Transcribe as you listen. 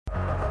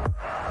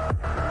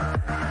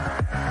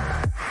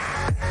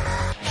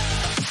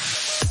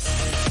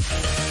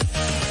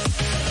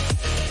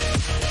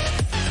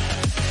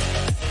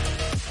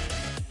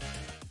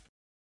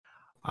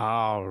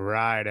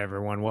right,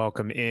 everyone.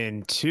 Welcome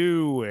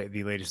into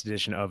the latest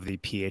edition of the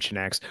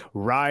PHNX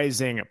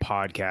Rising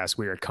podcast.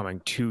 We are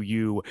coming to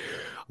you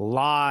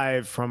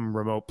live from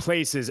remote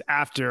places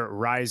after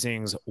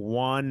Rising's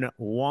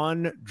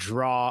 1-1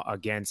 draw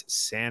against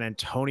San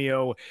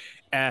Antonio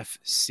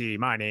FC.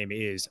 My name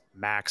is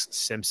Max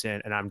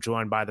Simpson, and I'm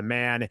joined by the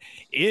man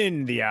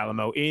in the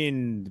Alamo,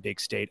 in the big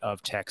state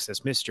of Texas,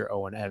 Mr.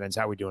 Owen Evans.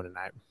 How are we doing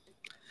tonight?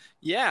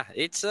 Yeah,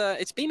 it's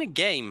been a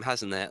game,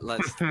 hasn't it?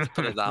 Let's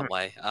put it that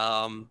way.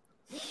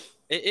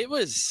 It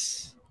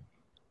was,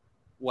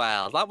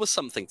 well, that was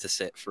something to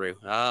sit through.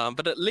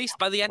 But at least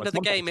by the end of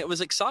the game, it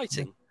was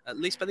exciting. At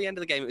least by the end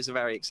of the game, it was a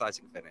very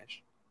exciting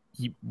finish.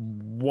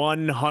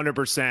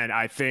 100%.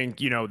 I think,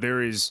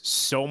 there is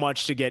so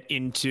much to get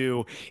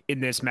into in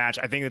this match.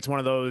 I think it's one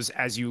of those,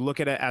 as you look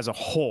at it as a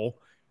whole,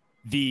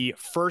 the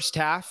first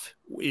half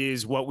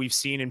is what we've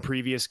seen in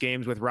previous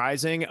games with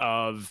Rising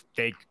of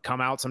they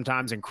come out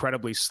sometimes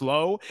incredibly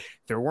slow.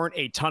 There weren't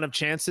a ton of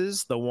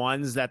chances. The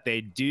ones that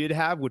they did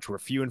have, which were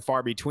few and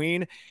far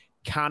between,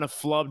 kind of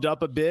flubbed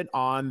up a bit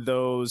on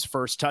those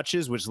first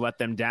touches, which let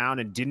them down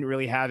and didn't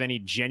really have any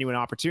genuine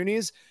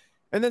opportunities.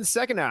 And then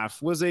second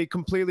half was a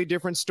completely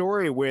different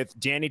story with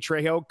Danny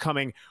Trejo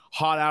coming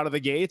hot out of the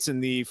gates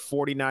in the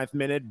 49th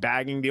minute,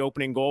 bagging the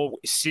opening goal,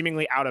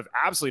 seemingly out of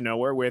absolutely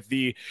nowhere with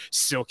the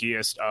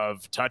silkiest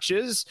of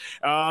touches.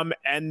 And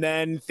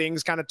then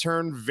things kind of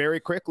turned very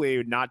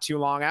quickly, not too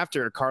long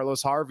after.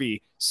 Carlos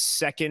Harvey,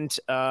 second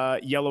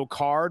yellow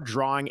card,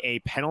 drawing a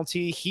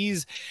penalty.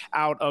 He's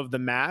out of the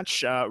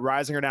match,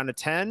 rising her down to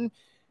 10.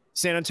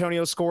 San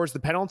Antonio scores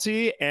the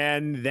penalty,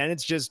 and then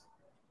it's just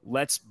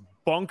let's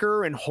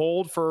bunker and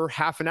hold for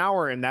half an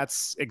hour, and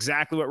that's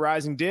exactly what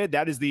Rising did.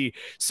 That is the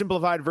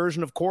simplified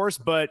version, of course,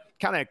 but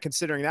kind of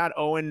considering that,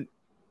 Owen,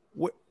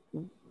 what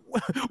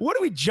do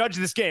we judge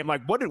this game?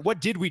 Like,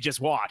 what did we just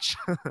watch?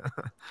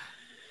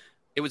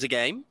 It was a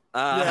game.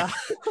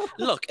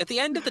 Look, at the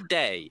end of the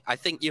day, I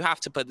think you have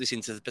to put this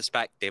into the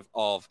perspective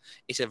of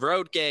it's a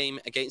road game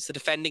against the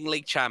defending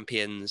league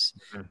champions.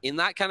 Mm-hmm. In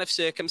that kind of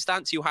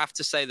circumstance, you have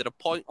to say that a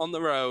point on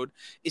the road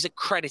is a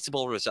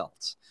creditable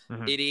result.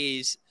 Mm-hmm. It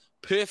is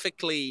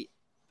perfectly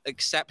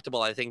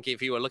acceptable, I think,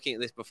 if you were looking at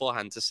this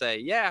beforehand, to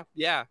say,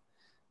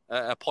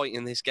 a point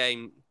in this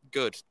game,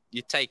 good,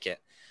 you take it.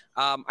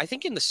 I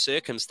think in the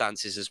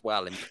circumstances as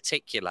well, in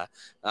particular,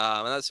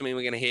 and that's something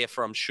we're going to hear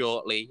from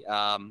shortly,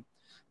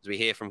 as we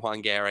hear from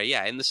Juan Guerra.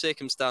 Yeah, in the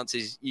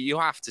circumstances, you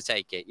have to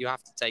take it. You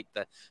have to take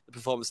the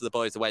performance of the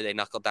boys, the way they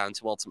knuckled down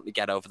to ultimately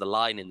get over the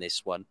line in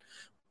this one.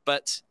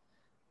 But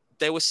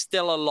there was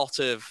still a lot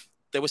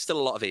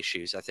of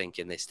issues, I think,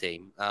 in this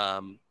team.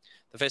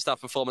 The first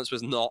half performance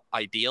was not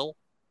ideal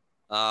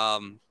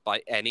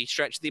by any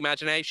stretch of the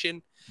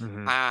imagination.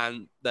 Mm-hmm.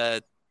 And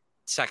the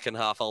second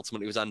half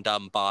ultimately was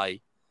undone by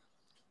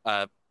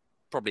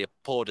probably a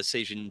poor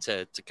decision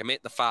to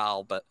commit the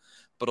foul, but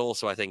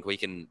also I think we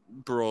can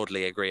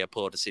broadly agree a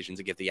poor decision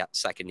to give the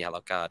second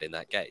yellow card in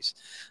that case.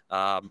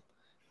 On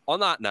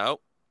that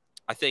note,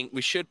 I think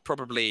we should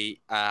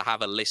probably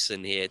have a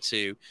listen here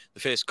to the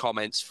first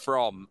comments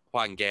from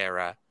Juan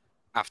Guerra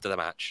after the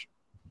match.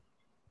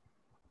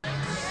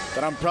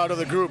 But I'm proud of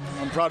the group.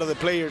 I'm proud of the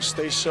players.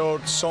 They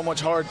showed so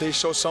much heart. They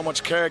showed so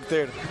much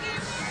character.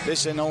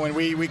 Listen, Owen,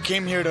 we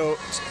came here to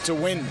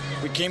win.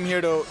 We came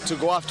here to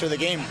go after the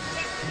game.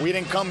 We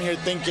didn't come here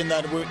thinking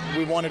that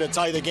we wanted to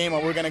tie the game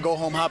and we're going to go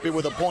home happy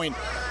with a point.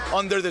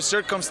 Under the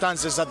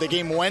circumstances that the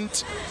game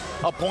went,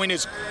 a point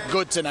is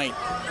good tonight.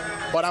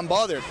 But I'm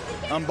bothered.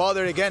 I'm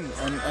bothered again.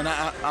 And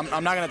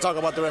I'm not going to talk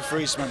about the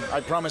referees, man. I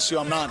promise you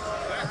I'm not.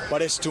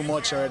 But it's too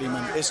much already,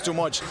 man. It's too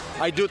much.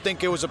 I do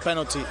think it was a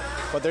penalty,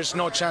 but there's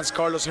no chance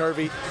Carlos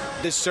Harvey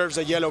deserves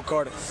a yellow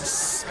card.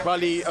 It's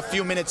probably a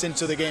few minutes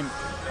into the game.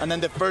 And then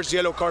the first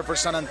yellow card for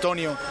San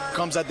Antonio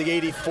comes at the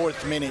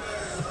 84th minute.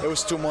 It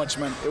was too much,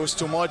 man. It was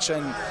too much,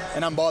 and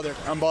I'm bothered.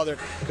 I'm bothered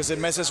because it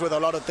messes with a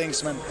lot of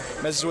things, man.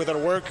 It messes with our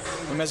work.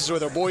 It messes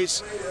with our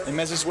boys. It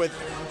messes with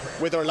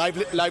our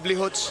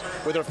livelihoods,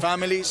 with our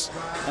families,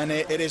 and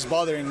it is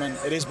bothering, man.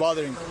 It is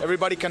bothering.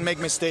 Everybody can make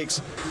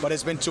mistakes, but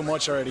it's been too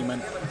much already,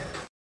 man.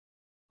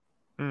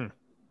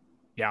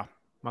 Yeah.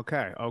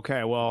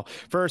 Okay. Well,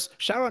 first,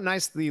 shout out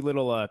nicely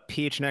little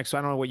PHNX. So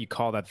I don't know what you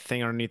call that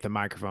thing underneath the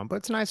microphone, but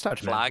it's a nice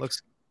touch, man. Flag.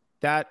 Looks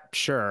that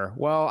sure.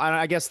 Well,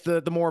 I guess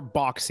the more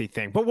boxy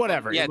thing, but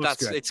whatever. Yeah,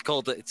 it's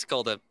called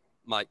a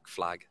mic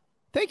flag.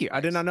 Thank you.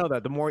 I did not know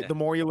that. The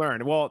more you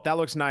learn. Well, that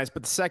looks nice.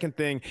 But the second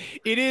thing,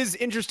 it is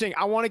interesting.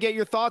 I want to get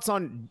your thoughts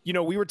on,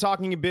 we were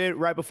talking a bit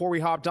right before we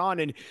hopped on,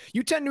 and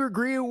you tend to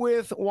agree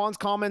with Juan's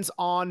comments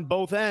on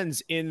both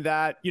ends in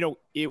that,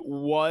 it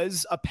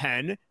was a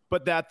pen,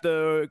 but that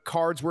the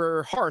cards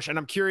were harsh. And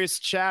I'm curious,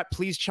 chat,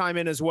 please chime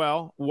in as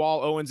well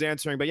while Owen's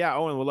answering. But yeah,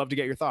 Owen, we'd love to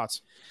get your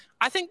thoughts.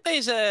 I think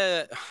there's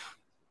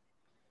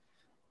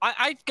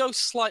I'd go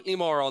slightly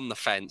more on the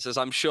fence, as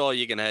I'm sure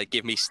you're going to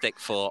give me stick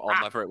for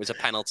on whether it was a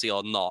penalty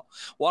or not.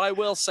 What I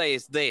will say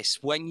is this.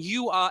 When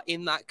you are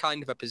in that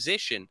kind of a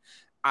position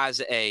as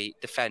a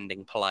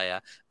defending player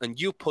and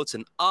you put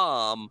an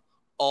arm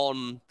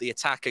on the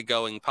attacker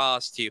going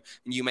past you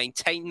and you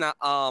maintain that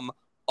arm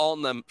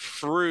on them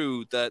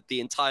through the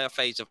entire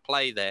phase of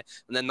play there,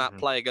 and then that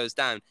player goes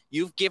down,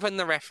 you've given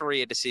the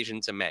referee a decision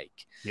to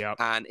make. Yeah.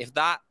 And if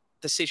that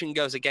decision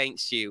goes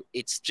against you,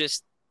 it's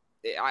just,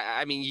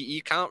 I mean,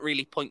 you can't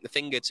really point the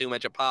finger too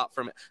much apart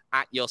from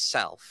at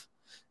yourself.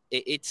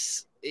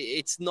 It's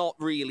not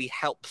really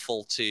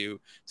helpful to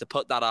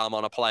put that arm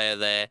on a player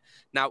there.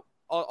 Now,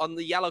 on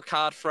the yellow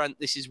card front,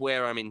 this is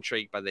where I'm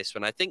intrigued by this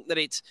one. I think that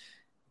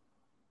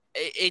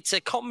it's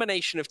a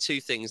combination of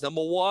two things.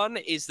 Number one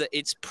is that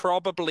it's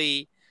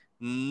probably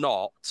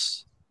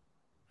not,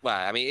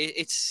 well, I mean,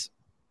 it's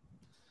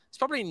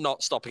probably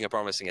not stopping a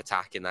promising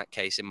attack in that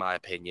case, in my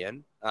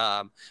opinion.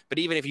 But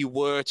even if you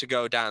were to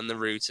go down the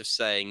route of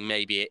saying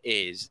maybe it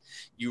is,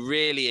 you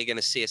really are going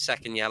to see a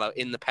second yellow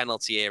in the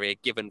penalty area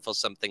given for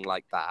something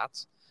like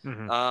that.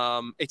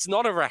 It's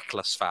not a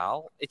reckless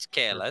foul. It's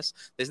careless.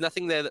 There's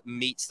nothing there that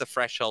meets the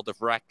threshold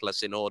of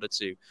reckless in order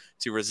to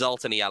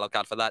result in a yellow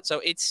card for that. So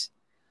it's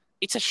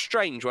a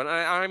strange one.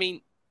 I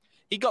mean,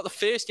 he got the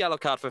first yellow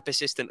card for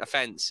persistent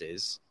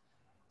offences.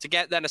 To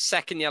get then a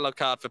second yellow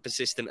card for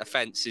persistent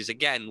offences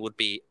again would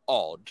be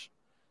odd.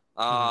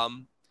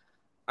 And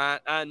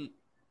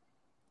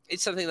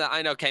it's something that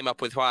I know came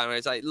up with while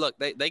it's like, look,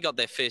 they got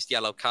their first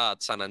yellow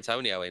card, San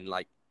Antonio, in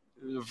like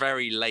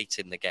very late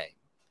in the game.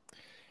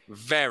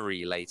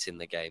 Very late in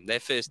the game.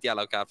 Their first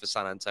yellow card for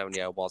San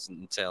Antonio wasn't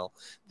until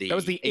that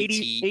was the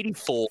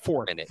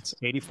 84th minute.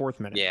 84th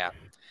minute. Yeah,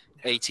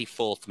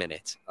 84th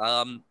minute.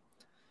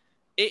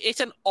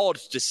 It's an odd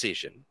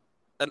decision.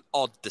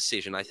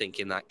 I think,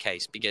 in that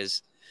case,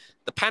 because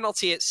the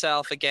penalty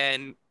itself,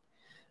 again,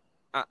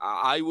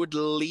 I would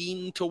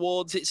lean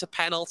towards it's a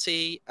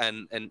penalty,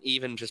 and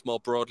even just more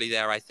broadly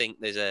there, I think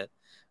there's a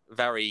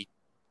very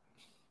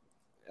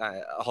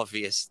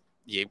obvious,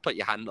 you put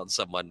your hand on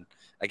someone,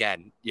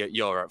 again,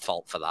 you're at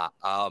fault for that.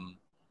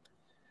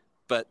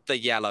 But the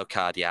yellow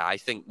card, yeah, I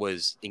think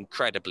was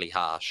incredibly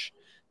harsh.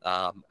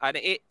 And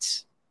it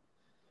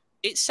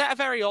set a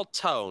very odd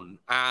tone,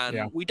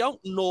 and we don't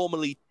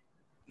normally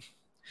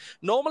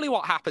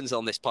what happens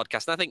on this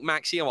podcast, and I think,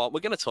 Max, you know what,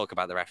 we're going to talk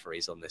about the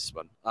referees on this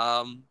one.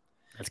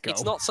 Let's go.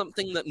 It's not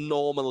something that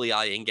normally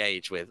I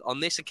engage with. On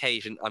this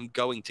occasion, I'm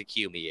going to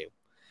humor you.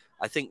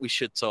 I think we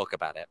should talk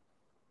about it.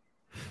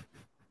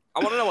 I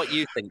want to know what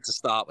you think to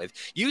start with.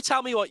 You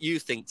tell me what you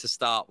think to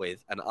start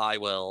with, and I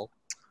will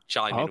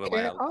chime in with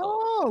my own thoughts.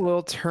 Oh,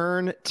 little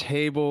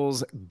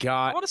turntables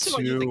got I want to see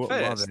what you think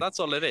first. That's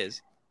all it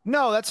is.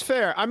 No, that's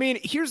fair. I mean,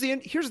 here's the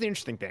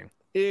interesting thing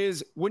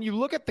is when you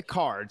look at the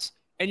cards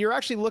and you're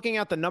actually looking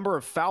at the number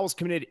of fouls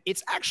committed,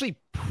 it's actually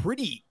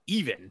pretty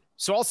even.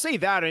 So I'll say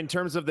that in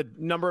terms of the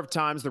number of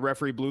times the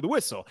referee blew the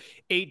whistle.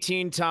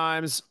 18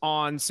 times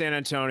on San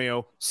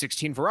Antonio,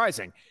 16 for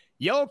Rising.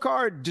 Yellow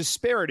card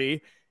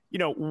disparity,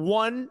 the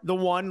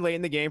one late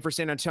in the game for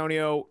San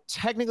Antonio.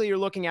 Technically, you're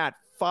looking at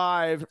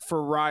 5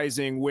 for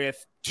Rising,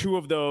 with 2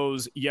 of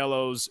those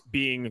yellows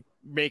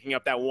making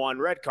up that one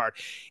red card.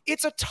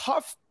 It's a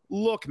tough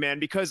look, man,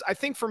 because I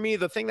think for me,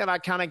 the thing that I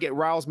kind of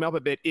riles me up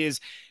a bit is,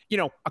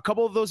 a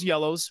couple of those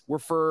yellows were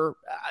for,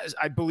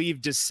 I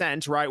believe,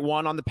 dissent, right?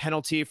 One on the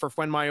penalty for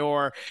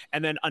Fuenmayor,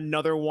 and then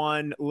another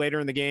one later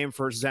in the game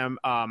for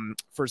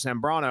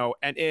Zambrano.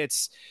 And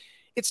it's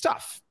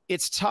tough.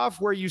 It's tough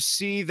where you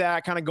see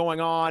that kind of going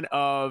on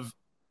of,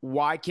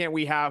 why can't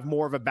we have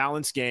more of a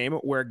balanced game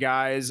where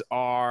guys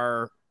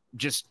are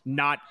just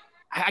not,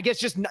 I guess,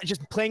 just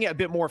playing it a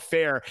bit more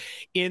fair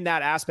in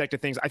that aspect of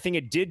things. I think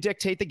it did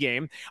dictate the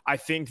game. I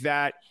think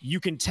that you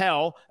can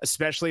tell,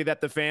 especially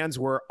that the fans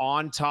were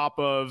on top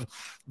of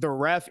the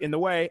ref in the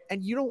way,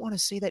 and you don't want to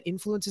say that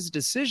influences a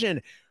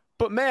decision,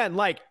 but man,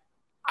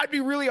 I'd be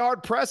really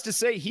hard pressed to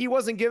say he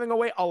wasn't giving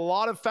away a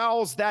lot of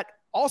fouls that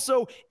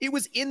also it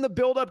was in the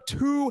buildup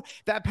to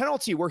that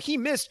penalty where he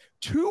missed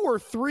 2 or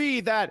 3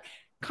 that,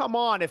 come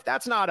on, if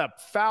that's not a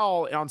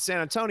foul on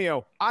San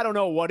Antonio, I don't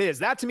know what is.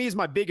 That to me is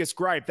my biggest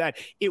gripe, that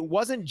it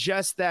wasn't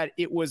just that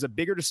it was a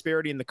bigger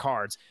disparity in the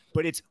cards,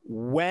 but it's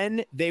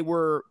when the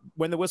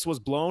whistle was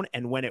blown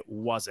and when it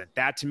wasn't.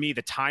 That to me,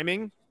 the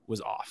timing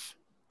was off.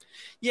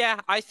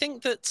 Yeah, I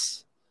think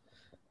that,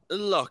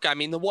 look, I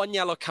mean, the one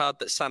yellow card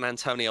that San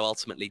Antonio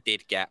ultimately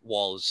did get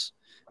was,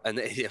 and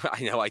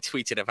I know I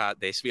tweeted about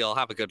this, we all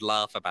have a good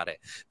laugh about it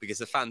because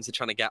the fans are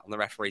trying to get on the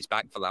referee's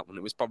back for that one.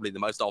 It was probably the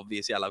most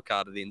obvious yellow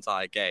card of the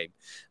entire game.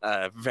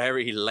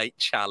 Very late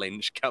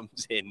challenge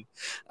comes in,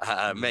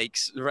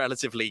 makes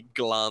relatively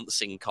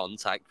glancing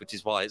contact, which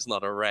is why it's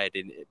not a red,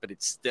 but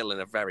it's still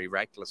in a very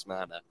reckless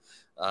manner,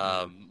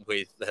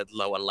 with the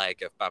lower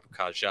leg of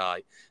Babacar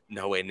Jai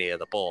nowhere near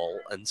the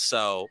ball. And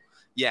so,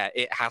 yeah,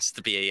 it has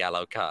to be a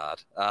yellow card.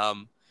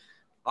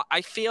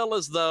 I feel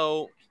as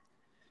though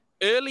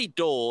early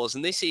doors,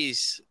 and this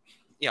is,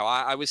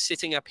 I was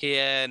sitting up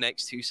here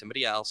next to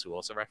somebody else who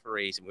also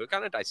referees, and we were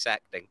kind of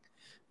dissecting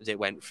as it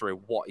went through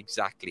what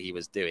exactly he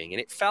was doing.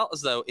 And it felt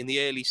as though in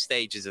the early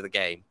stages of the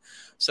game,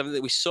 something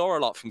that we saw a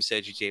lot from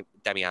Sergei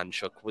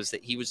Demianchuk was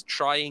that he was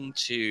trying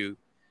to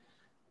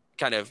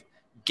kind of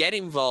get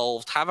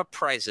involved, have a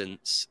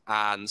presence,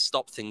 and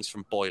stop things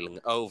from boiling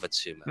over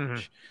too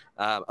much.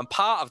 And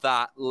part of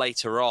that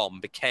later on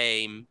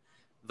became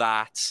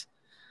that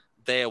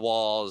there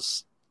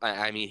was,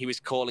 I mean, he was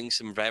calling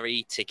some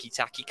very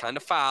ticky-tacky kind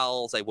of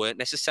fouls. They weren't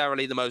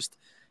necessarily the most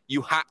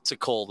you had to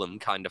call them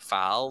kind of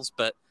fouls,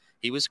 but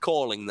he was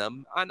calling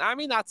them. And I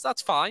mean,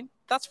 that's fine.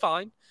 That's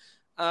fine.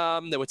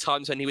 There were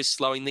times when he was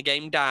slowing the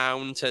game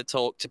down to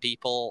talk to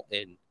people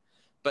in.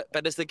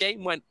 But as the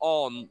game went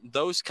on,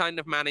 those kind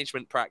of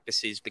management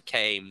practices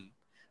became,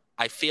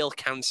 I feel,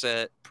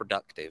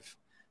 counterproductive.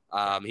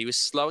 He was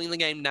slowing the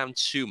game down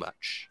too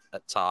much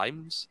at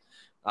times.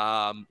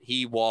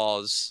 He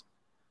was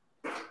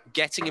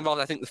getting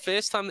involved. I think the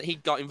first time that he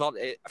got involved,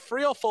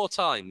 3 or 4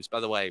 times, by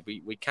the way,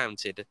 we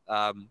counted,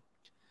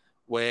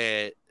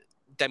 where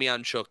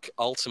Demyanchuk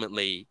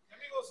ultimately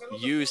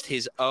used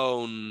his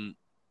own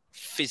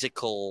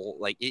physical,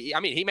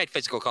 he made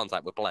physical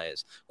contact with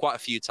players quite a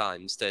few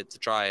times to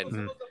try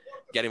and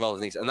get involved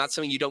in things, and that's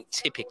something you don't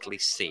typically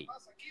see.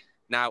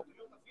 Now,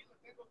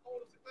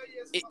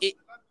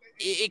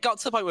 it got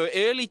to the point where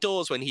early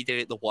doors when he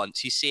did it the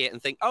once, you see it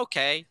and think,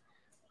 okay,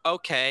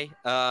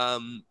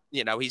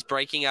 he's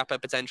breaking up a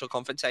potential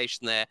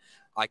confrontation there.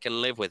 I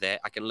can live with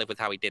it. I can live with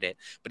how he did it.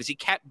 But as he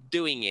kept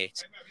doing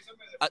it,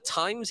 at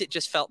times it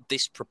just felt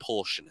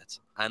disproportionate,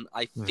 and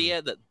I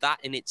fear that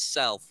in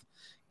itself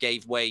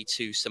gave way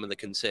to some of the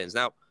concerns.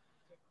 Now,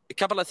 a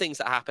couple of things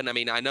that happened. I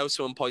mean, I know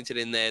someone pointed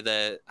in there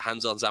the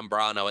hands on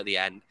Zambrano at the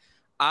end.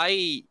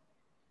 I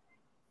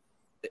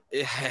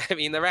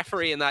mean, the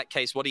referee in that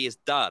case, what he has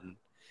done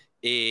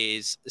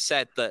is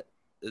said that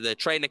the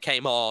trainer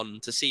came on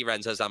to see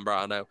Renzo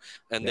Zambrano,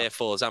 and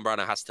therefore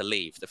Zambrano has to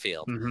leave the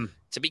field.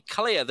 To be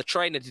clear, the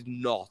trainer did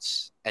not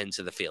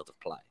enter the field of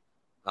play.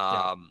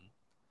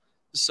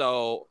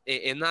 So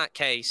in that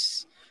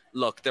case,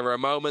 look, there are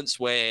moments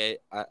where,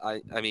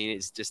 I mean,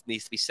 it just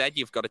needs to be said,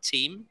 you've got a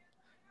team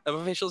of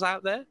officials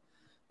out there.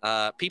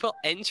 People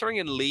entering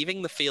and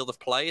leaving the field of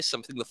play is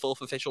something the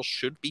fourth official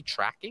should be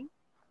tracking.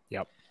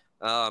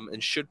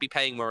 And should be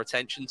paying more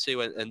attention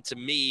to. And to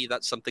me,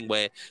 that's something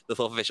where the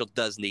fourth official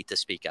does need to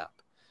speak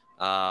up.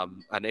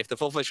 And if the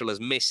fourth official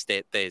has missed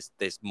it, there's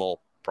more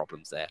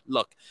problems there.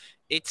 Look,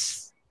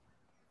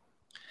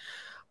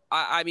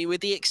 I mean,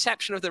 with the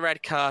exception of the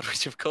red card,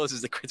 which of course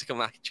is the critical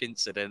match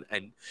incident,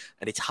 and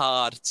it's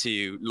hard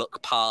to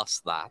look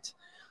past that,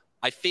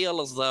 I feel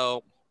as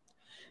though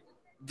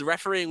the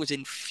refereeing was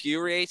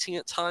infuriating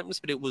at times,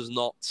 but it was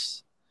not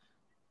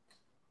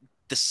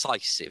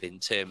decisive in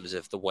terms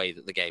of the way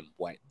that the game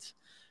went.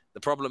 The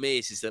problem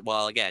is that,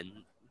 while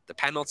again, the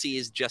penalty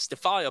is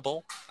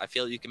justifiable, I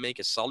feel you can make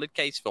a solid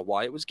case for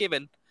why it was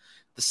given.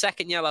 The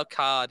second yellow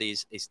card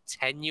is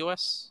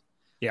tenuous.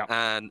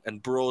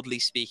 And broadly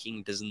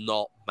speaking, does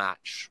not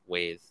match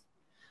with,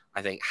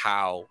 I think,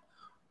 how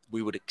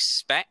we would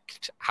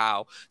expect,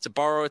 how, to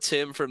borrow a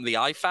term from the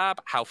IFAB,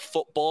 how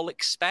football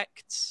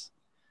expects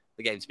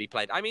the game to be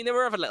played. I mean, there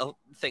were other little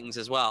things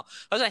as well.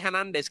 Jose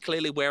Hernandez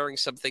clearly wearing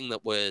something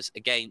that was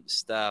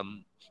against, I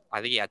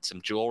think he had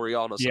some jewelry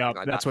on or something like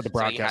that. Yeah, that's what the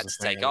broadcast he had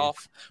to take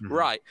off.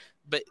 Right.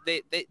 But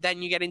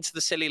then you get into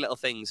the silly little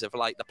things of,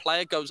 like, the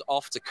player goes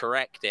off to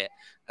correct it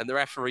and the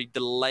referee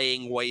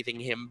delaying waving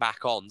him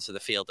back on to the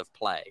field of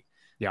play.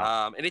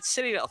 And it's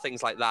silly little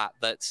things like that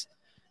that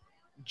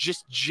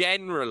just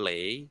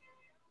generally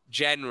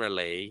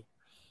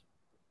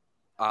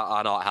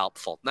are not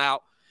helpful.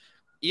 Now,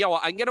 you know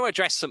what? I'm going to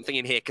address something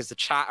in here because the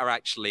chat are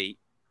actually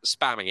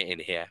spamming it in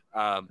here.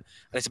 And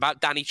it's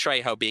about Danny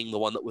Trejo being the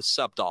one that was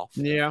subbed off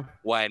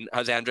when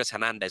Jose Andres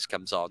Hernandez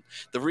comes on.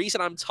 The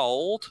reason I'm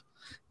told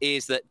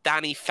is that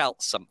Danny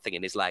felt something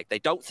in his leg. They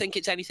don't think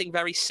it's anything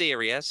very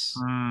serious.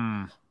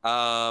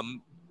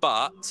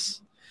 But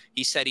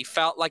he said he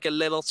felt like a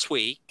little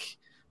tweak,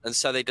 and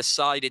so they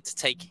decided to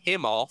take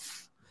him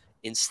off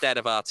instead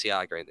of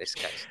Arteaga in this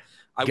case.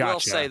 I will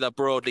say that,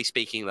 broadly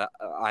speaking, that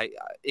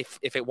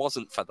if it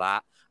wasn't for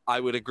that, I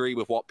would agree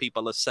with what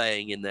people are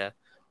saying in the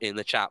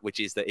chat, which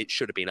is that it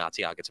should have been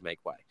Arteaga to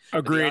make way.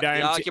 Agreed.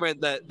 The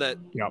argument that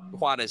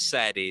Juan has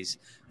said is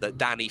that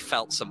Danny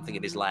felt something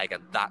in his leg,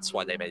 and that's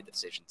why they made the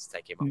decision to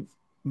take him off.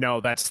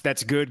 No,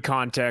 that's good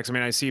context. I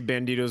mean, I see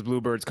Bandito's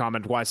Bluebirds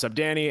comment, why sub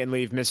Danny and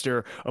leave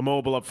Mr.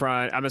 Immobile up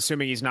front. I'm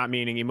assuming he's not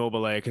meaning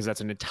Immobile because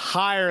that's an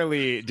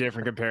entirely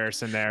different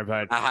comparison there.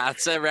 But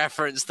that's a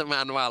reference to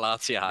Manuel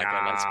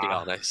Arteaga, let's be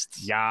honest.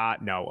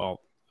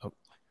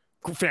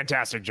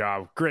 Fantastic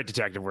job. Great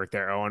detective work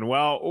there, Owen.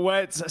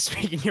 Well,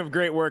 speaking of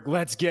great work,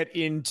 let's get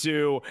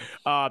into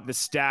the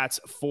stats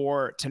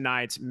for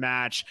tonight's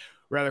match.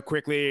 Rather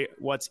quickly,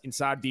 what's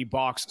inside the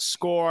box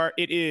score?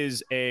 It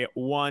is a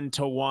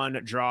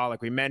 1-1 draw,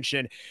 like we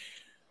mentioned.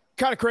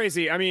 Kind of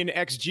crazy. I mean,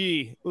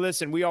 XG,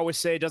 listen, we always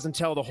say it doesn't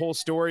tell the whole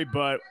story,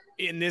 but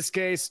in this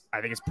case,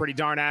 I think it's pretty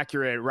darn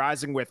accurate.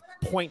 Rising with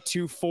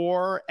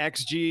 0.24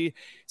 XG,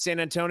 San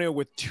Antonio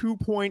with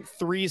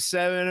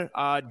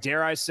 2.37.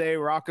 Dare I say,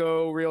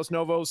 Rocco Rios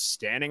Novo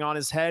standing on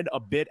his head a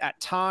bit at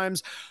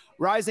times.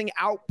 Rising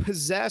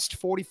outpossessed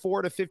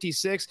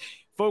 44-56.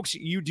 Folks,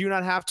 you do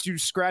not have to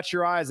scratch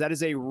your eyes. That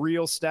is a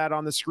real stat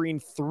on the screen.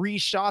 3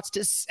 shots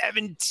to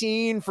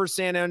 17 for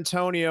San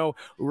Antonio.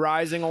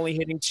 Rising only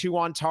hitting 2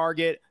 on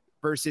target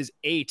versus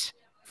 8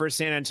 for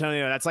San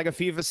Antonio. That's like a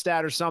FIFA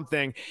stat or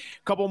something.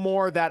 A couple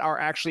more that are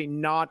actually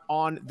not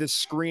on the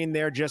screen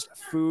there, just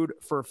food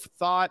for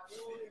thought.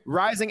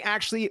 Rising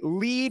actually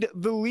lead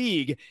the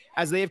league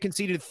as they have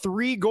conceded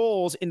 3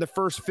 goals in the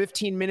first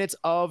 15 minutes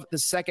of the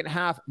second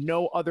half.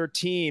 No other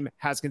team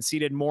has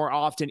conceded more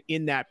often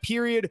in that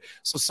period.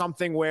 So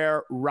something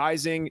where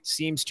Rising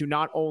seems to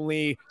not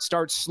only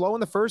start slow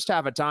in the first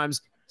half at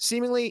times,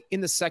 seemingly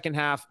in the second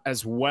half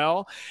as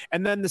well.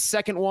 And then the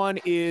second one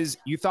is,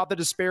 you thought the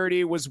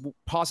disparity was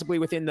possibly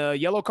within the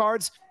yellow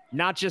cards.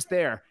 Not just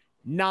there.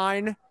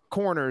 9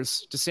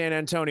 corners to San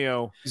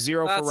Antonio,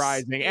 0 for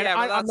Rising. And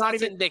I'm not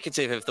even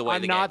indicative of the way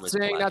I'm the not game was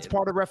saying played. That's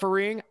part of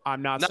refereeing.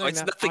 I'm not saying it's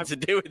that. nothing to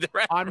do with the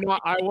refereeing.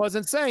 I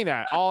wasn't saying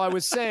that. All I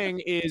was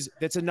saying is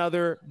that's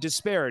another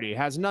disparity. It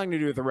has nothing to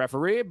do with the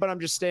referee, but I'm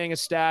just stating a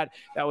stat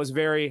that was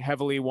very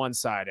heavily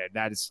one-sided.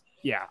 That is,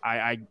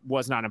 I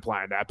was not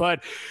implying that.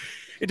 But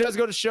it does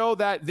go to show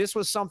that this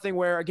was something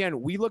where,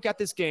 again, we look at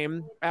this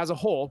game as a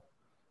whole,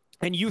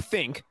 and you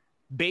think,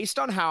 based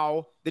on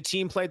how the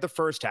team played the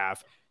first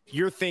half,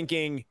 you're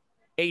thinking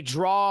a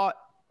draw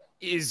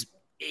is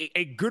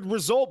a good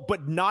result,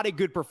 but not a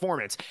good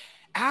performance.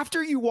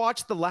 After you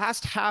watch the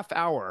last half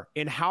hour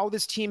and how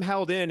this team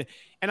held in,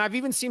 and I've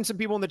even seen some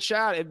people in the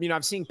chat,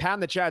 I've seen Pat in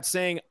the chat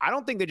saying, I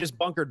don't think they just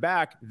bunkered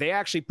back. They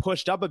actually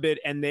pushed up a bit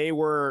and they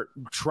were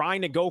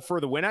trying to go for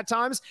the win at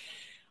times.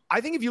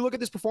 I think if you look at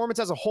this performance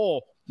as a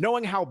whole,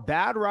 knowing how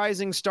bad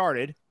Rising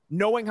started,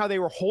 knowing how they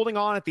were holding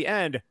on at the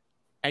end,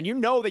 and you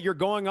know that you're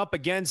going up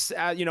against,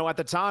 at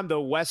the time, the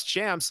West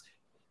champs,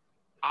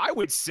 I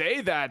would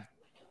say that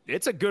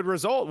it's a good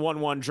result,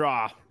 1-1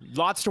 draw.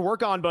 Lots to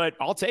work on, but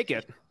I'll take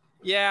it.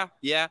 Yeah.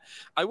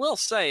 I will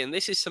say, and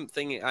this is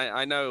something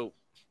I know,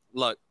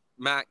 look,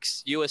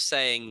 Max, you were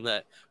saying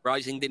that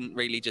Rising didn't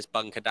really just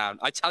bunker down.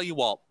 I tell you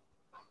what,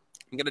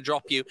 I'm going to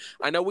drop you.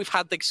 I know we've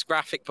had this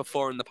graphic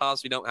before in the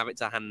past. We don't have it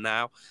to hand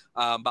now,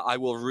 but I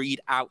will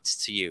read out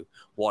to you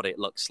what it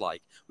looks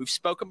like. We've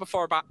spoken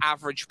before about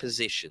average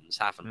positions,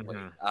 haven't we?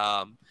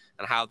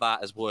 And how that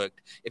has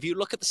worked. If you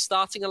look at the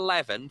starting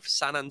 11 for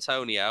San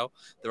Antonio,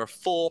 there are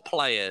 4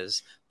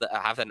 players that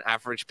have an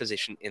average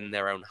position in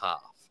their own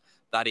half.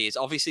 That is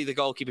obviously the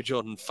goalkeeper,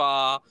 Jordan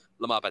Farr,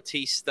 Lamar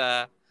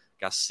Batista,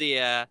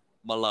 Garcia,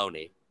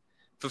 Maloney.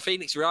 For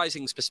Phoenix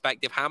Rising's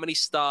perspective, how many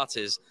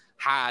starters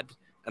had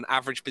an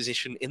average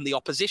position in the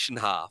opposition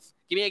half?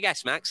 Give me a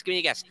guess, Max. Give me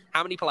a guess.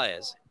 How many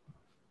players?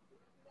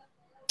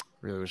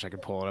 Really wish I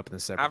could pull it up in the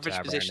separate average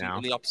tab position right now.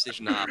 in the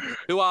opposition half.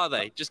 Who are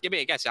they? Just give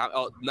me a guess.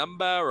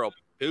 Number or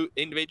who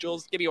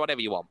individuals? Give me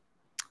whatever you want.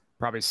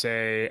 Probably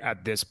say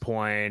at this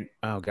point,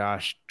 oh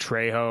gosh,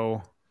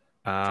 Trejo.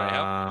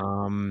 I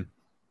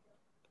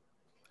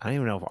don't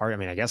even know if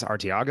I guess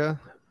Arteaga.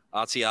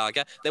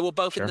 They were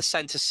both in the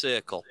center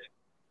circle.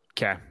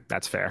 Okay,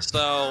 that's fair.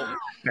 So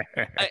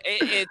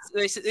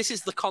this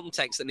is the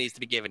context that needs to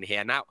be given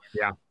here. Now,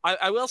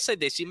 I will say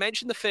this. You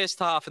mentioned the first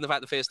half and the fact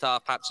the first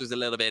half perhaps was a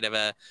little bit of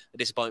a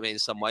disappointment in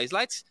some ways.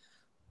 Let's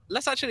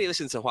actually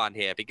listen to Juan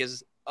here,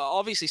 because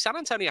obviously San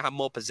Antonio had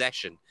more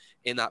possession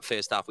in that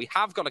first half. We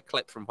have got a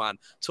clip from Juan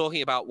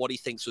talking about what he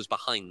thinks was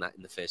behind that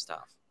in the first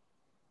half.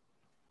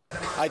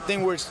 I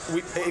think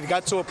it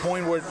got to a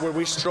point where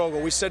we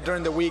struggle. We said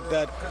during the week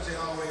that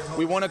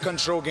we want to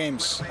control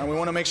games and we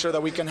want to make sure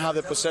that we can have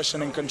the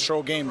possession and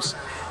control games.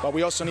 But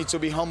we also need to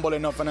be humble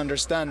enough and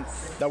understand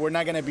that we're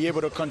not going to be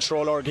able to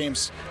control our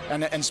games,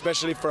 and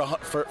especially for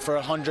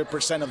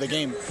 100% of the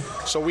game.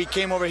 So we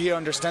came over here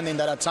understanding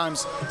that at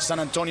times San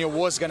Antonio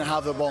was going to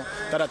have the ball,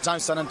 that at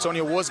times San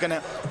Antonio was going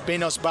to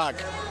pin us back.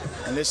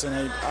 And listen,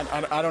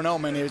 I don't know,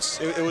 man.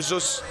 It was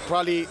just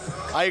probably,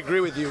 I agree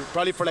with you,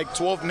 probably for like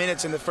 12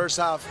 minutes in the first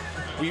half,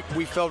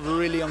 we felt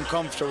really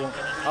uncomfortable.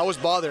 I was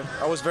bothered.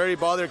 I was very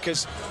bothered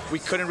because we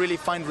couldn't really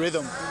find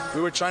rhythm.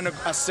 We were trying to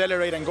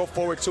accelerate and go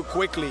forward too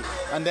quickly,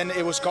 and then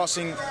it was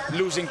causing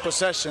losing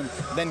possession,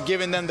 then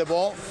giving them the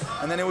ball,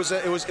 and then it was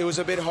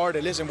a bit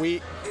harder. Listen,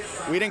 we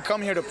didn't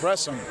come here to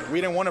press them.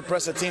 We didn't want to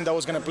press a team that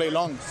was going to play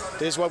long.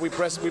 This is why we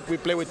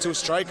play with 2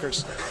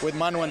 strikers, with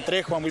Manu and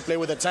Trejo, and we play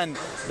with a 10.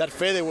 That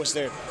Fede was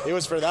there. It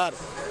was for that.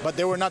 But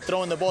they were not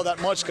throwing the ball that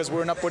much because we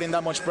were not putting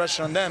that much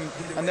pressure on them,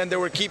 and then they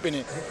were keeping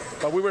it.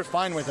 But we were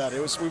fine with that.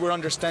 We were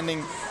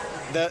understanding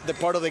the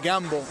part of the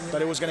gamble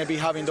that it was going to be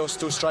having those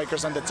 2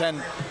 strikers and the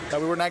 10,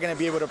 that we were not going to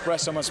be able to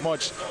press them as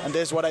much. And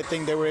this is what I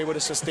think they were able to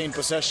sustain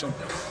possession.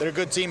 They're a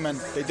good team, man.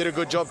 They did a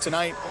good job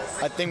tonight.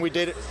 I think we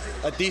did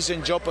a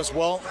decent job as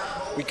well.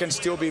 We can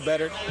still be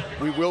better.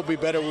 We will be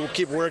better. We will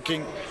keep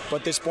working.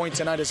 But this point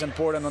tonight is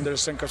important under the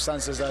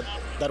circumstances that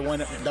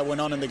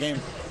went on in the game.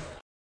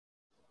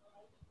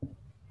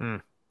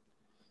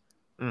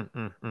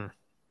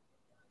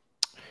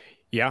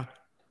 Yeah.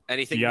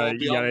 Anything you got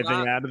more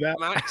anything to add to that?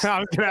 Max? I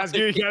was going to ask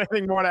you got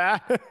anything more to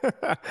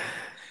add?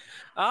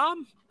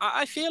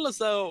 I feel as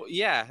though,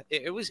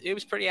 it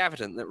was pretty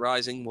evident that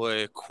Rising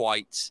were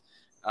quite,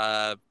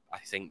 I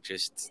think,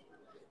 just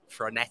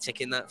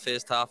frenetic in that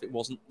first half. It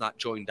wasn't that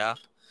joined up.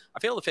 I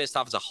feel the first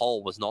half as a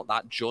whole was not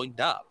that joined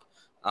up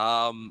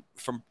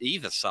from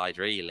either side,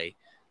 really.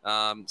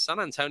 San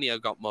Antonio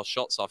got more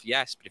shots off,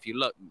 yes, but if you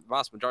look, the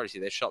vast majority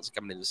of their shots are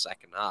coming in the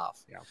second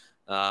half.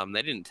 Yeah.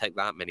 They didn't take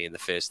that many in the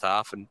first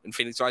half, and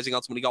Phoenix Rising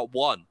ultimately got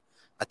one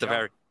at the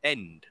very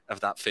end of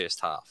that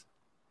first half.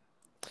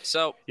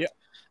 So,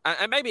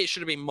 and maybe it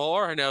should have been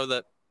more. I know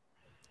that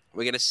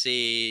we're going to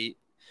see,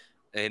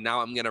 and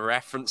now I'm going to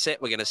reference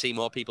it, we're going to see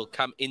more people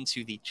come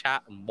into the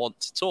chat and want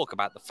to talk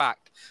about the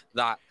fact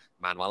that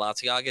Manuel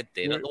Arteaga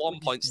did at the one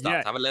point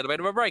start to have a little bit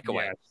of a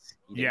breakaway.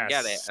 He didn't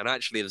get it. And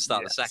actually, at the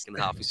start of the second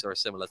half, we saw a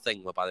similar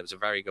thing whereby there was a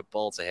very good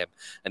ball to him,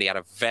 and he had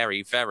a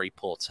very, very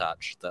poor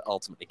touch that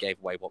ultimately gave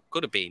away what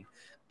could have been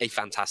a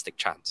fantastic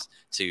chance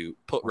to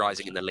put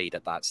Rising in the lead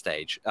at that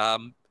stage.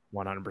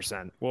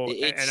 100%. Well,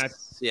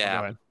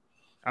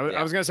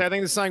 I was going to say, I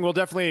think this is something we'll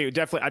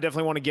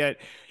definitely want to get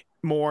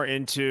more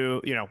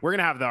into. You know, we're going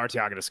to have the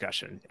Arteaga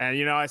discussion, and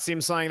you know, it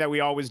seems something that we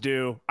always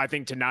do. I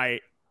think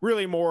tonight,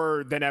 really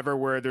more than ever,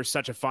 where there's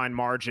such a fine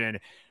margin.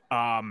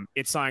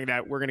 It's something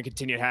that we're going to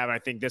continue to have. I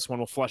think this one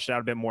will flush it out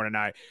a bit more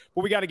tonight.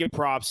 But we got to give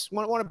props.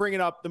 Want to bring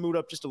it up, the mood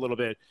up just a little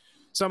bit.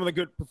 Some of the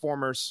good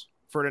performers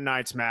for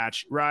tonight's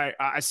match, right?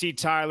 I see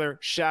Tyler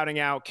shouting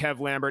out Kev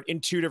Lambert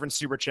in 2 different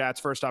super chats.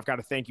 First off, got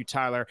to thank you,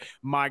 Tyler,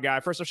 my guy.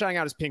 First off, shouting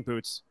out his pink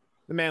boots.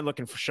 The man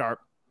looking for sharp,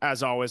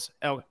 as always.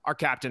 Our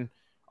captain,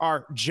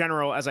 our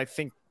general, as I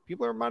think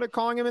people might have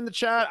calling him in the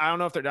chat. I don't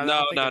know if they're...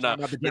 No.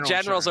 The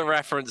general's a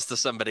reference to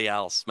somebody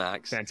else,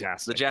 Max.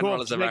 Fantastic. The general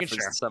is a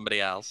reference to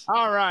somebody else.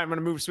 All right, I'm going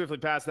to move swiftly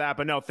past that.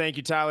 But no, thank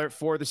you, Tyler,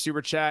 for the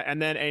super chat.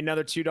 And then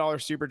another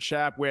 $2 super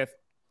chat with...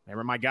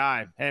 Remember my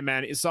guy. Hey,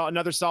 man, it's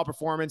another solid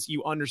performance.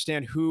 You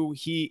understand who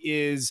he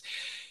is.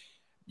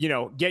 You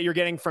know, you're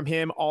getting from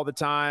him all the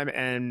time,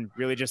 and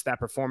really just that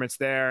performance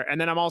there. And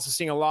then I'm also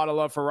seeing a lot of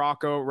love for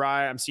Rocco,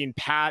 right? I'm seeing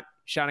Pat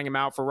shouting him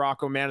out for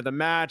Rocco, man of the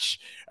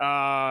match.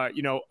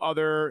 You know,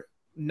 other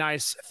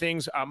nice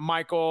things.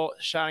 Michael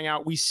shouting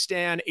out, we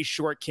stand a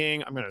short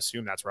king. I'm going to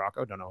assume that's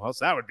Rocco. Don't know who else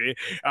that would be.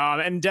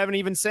 And Devin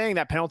even saying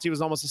that penalty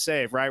was almost a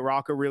save, right?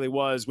 Rocco really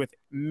was, with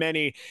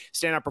many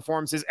standout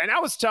performances. And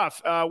that was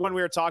tough when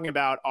we were talking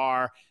about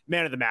our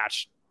man of the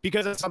match,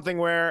 because it's something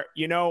where,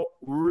 you know,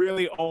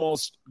 really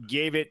almost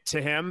gave it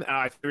to him.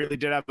 I really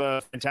did have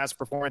a fantastic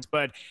performance,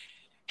 but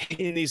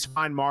in these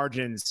fine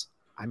margins,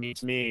 I mean,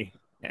 to me,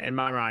 in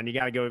my mind, you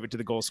got to go over to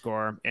the goal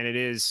scorer, and it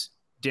is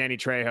Danny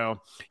Trejo.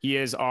 He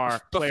is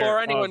our before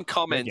anyone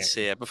comments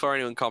here,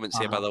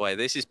 by the way,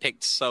 this is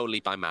picked solely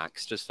by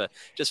Max, just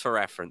for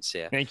reference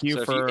here. Thank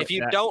you. So if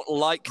you don't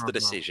like the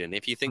decision,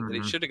 if you think that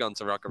it should have gone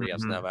to Rocco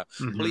Rios Nova,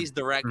 please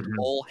direct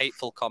all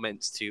hateful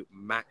comments to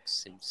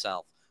Max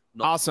himself.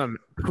 Awesome.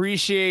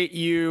 Appreciate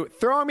you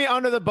throwing me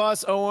under the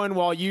bus, Owen,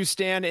 while you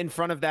stand in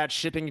front of that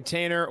shipping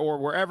container or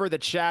wherever the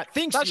chat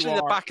thinks it's actually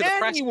you are. The back of the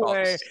press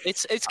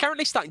box. It's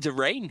currently starting to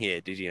rain here.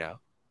 Did you know?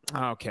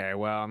 Okay,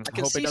 well, I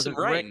hope it doesn't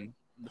rain.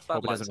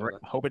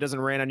 Hope it doesn't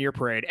rain on your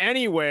parade.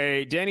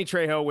 Anyway, Danny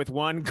Trejo with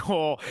 1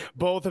 goal,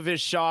 both of his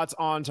shots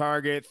on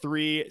target,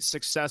 3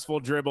 successful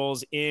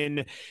dribbles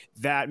in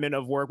that minute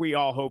of work. We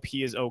all hope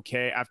he is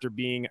okay after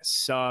being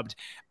subbed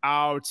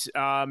out.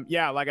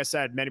 Like I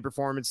said, many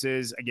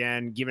performances,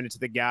 again, giving it to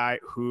the guy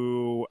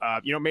who,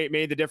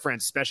 made the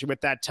difference, especially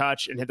with that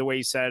touch and the way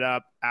he set it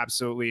up.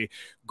 Absolutely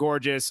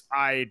gorgeous.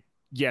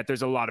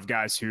 There's a lot of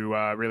guys who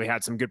really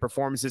had some good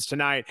performances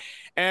tonight.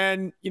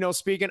 And,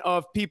 speaking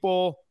of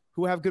people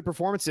who have good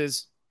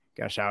performances,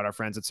 got to shout out our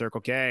friends at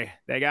Circle K.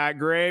 They got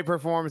great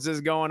performances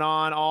going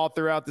on all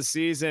throughout the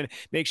season.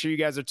 Make sure you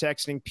guys are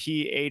texting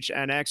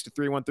PHNX to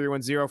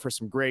 31310 for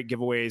some great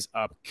giveaways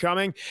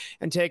upcoming.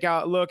 And take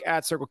a look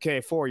at Circle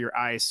K for your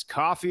iced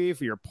coffee,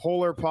 for your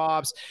Polar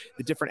Pops,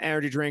 the different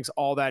energy drinks,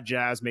 all that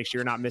jazz. Make sure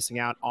you're not missing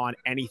out on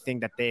anything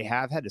that they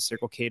have. Head to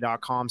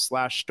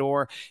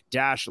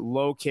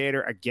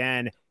circlek.com/store-locator.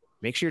 Again,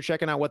 make sure you're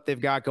checking out what they've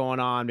got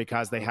going on,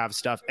 because they have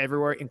stuff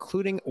everywhere,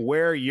 including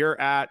where you're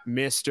at,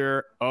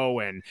 Mr.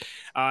 Owen.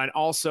 And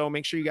also,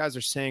 make sure you guys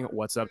are saying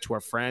what's up to our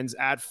friends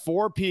at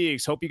Four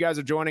Peaks. Hope you guys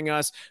are joining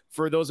us.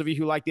 For those of you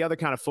who like the other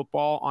kind of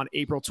football, on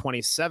April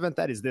 27th,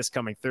 that is this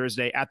coming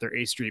Thursday, at their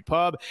A Street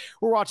Pub,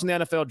 we're watching the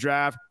NFL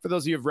Draft. For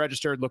those of you who have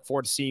registered, look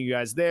forward to seeing you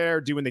guys there,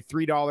 doing the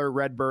 $3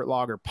 Redbird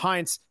Lager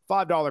pints,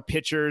 $5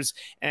 pitchers,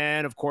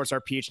 and of course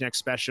our PHNX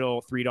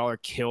special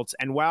 $3 kilts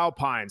and wow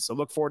pines. So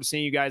look forward to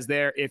seeing you guys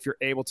there if you're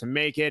able to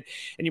make it,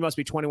 and you must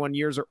be 21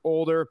 years or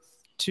older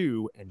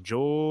to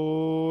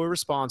enjoy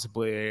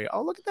responsibly.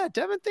 Oh, look at that,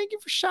 Devin. Thank you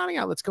for shouting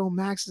out. Let's go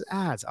Max's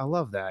ads. I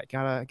love that.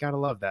 Gotta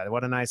love that.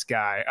 What a nice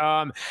guy.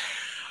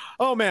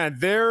 Oh man,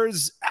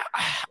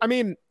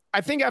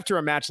 I think after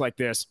a match like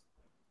this,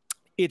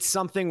 it's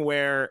something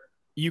where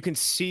you can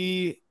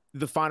see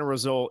the final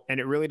result, and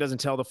it really doesn't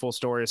tell the full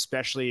story,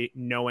 especially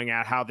knowing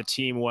at how the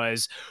team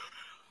was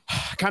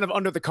kind of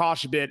under the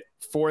cosh a bit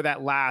for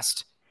that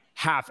last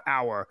half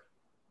hour.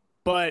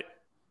 But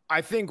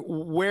I think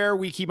where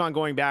we keep on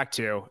going back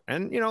to,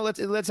 and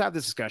let's have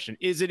this discussion,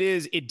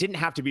 it didn't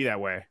have to be that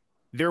way.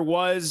 There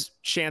was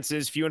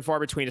chances, few and far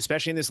between,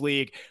 especially in this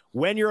league.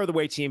 When you're the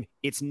away team,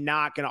 it's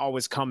not going to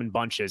always come in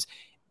bunches.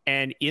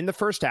 And in the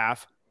first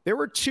half, there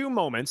were 2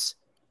 moments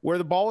where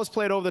the ball was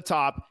played over the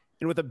top,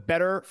 and with a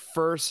better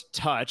first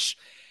touch,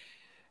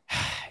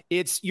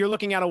 you're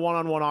looking at a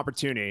one-on-one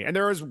opportunity. And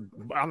there was,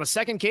 on the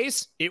second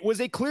case, it was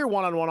a clear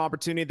one-on-one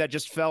opportunity that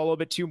just fell a little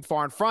bit too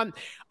far in front.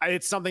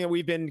 It's something that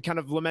we've been kind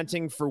of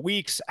lamenting for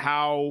weeks,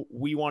 how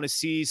we want to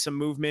see some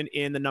movement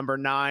in the number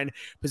 9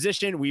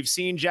 position. We've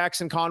seen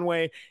Jackson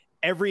Conway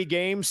every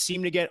game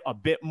seem to get a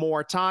bit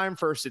more time.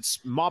 First, it's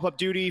mop-up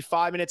duty,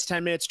 5 minutes,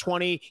 10 minutes,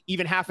 20,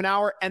 even half an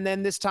hour. And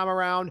then this time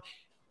around,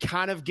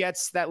 kind of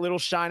gets that little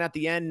shine at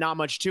the end. Not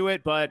much to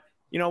it, but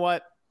you know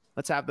what?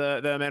 Let's have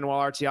the Manuel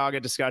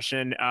Arteaga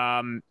discussion.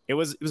 It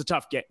was a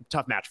tough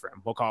match for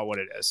him. We'll call it what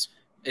it is.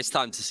 It's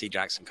time to see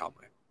Jackson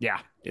Conway. Yeah,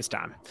 it's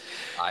time.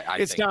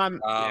 It's think.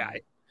 Time.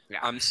 Yeah.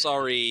 I'm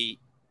sorry,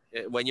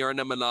 when you're a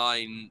number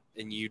 9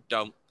 and you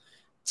don't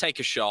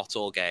take a shot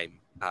all game,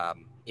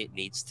 it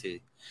needs to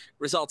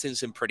result in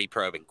some pretty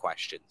probing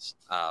questions.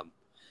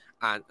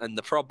 And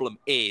the problem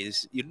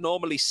is, you'd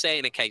normally say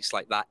in a case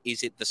like that,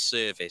 is it the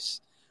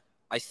service?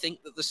 I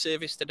think that the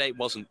service today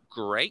wasn't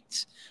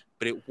great,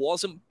 but it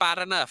wasn't bad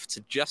enough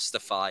to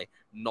justify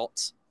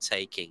not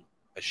taking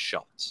a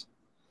shot.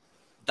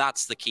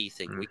 That's the key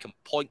thing. We can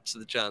point to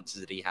the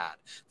chances that he had,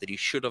 that he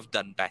should have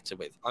done better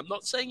with. I'm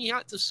not saying he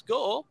had to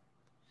score,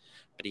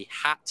 but he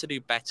had to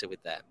do better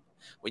with them.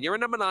 When you're a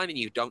number 9 and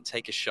you don't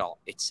take a shot,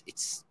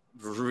 it's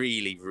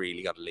really,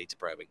 really got to lead to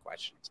probing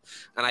questions.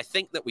 And I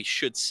think that we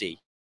should see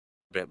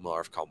a bit more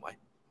of Conway.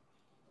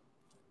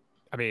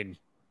 I mean,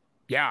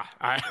 yeah,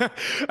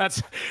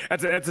 that's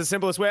the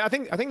simplest way. I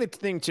think the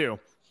thing too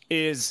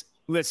is,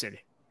 listen,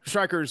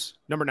 strikers,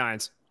 number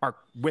 9s are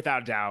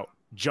without a doubt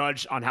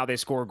judged on how they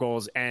score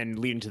goals and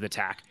lead into the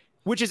attack,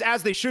 which is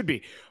as they should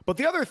be. But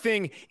the other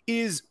thing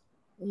is,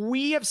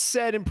 we have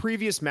said in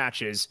previous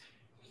matches,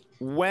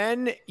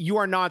 when you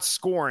are not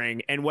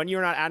scoring and when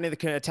you're not adding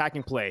the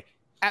attacking play,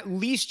 at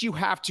least you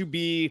have to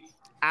be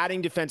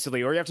adding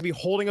defensively, or you have to be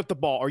holding up the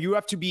ball, or you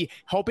have to be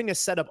helping to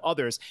set up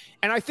others.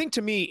 And I think,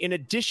 to me, in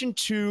addition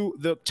to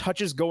the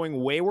touches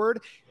going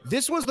wayward,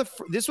 this was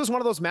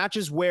one of those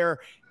matches where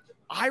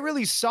I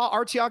really saw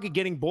Arteaga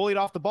getting bullied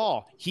off the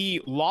ball. He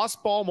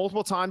lost ball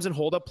multiple times in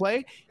hold-up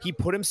play. He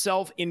put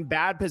himself in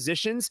bad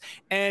positions.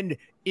 And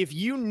if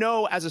you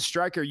know as a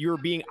striker you're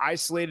being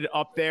isolated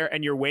up there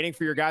and you're waiting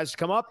for your guys to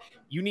come up,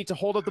 you need to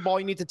hold up the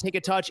ball. You need to take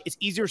a touch. It's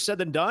easier said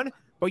than done,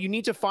 but you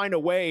need to find a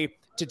way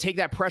to take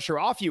that pressure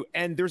off you.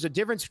 And there's a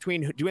difference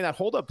between doing that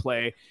hold-up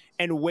play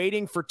and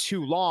waiting for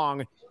too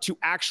long to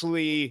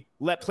actually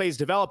let plays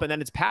develop, and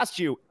then it's past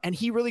you. And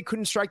he really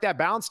couldn't strike that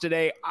balance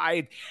today.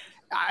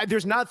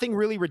 There's nothing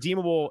really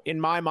redeemable in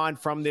my mind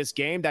from this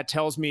game that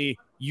tells me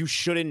you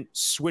shouldn't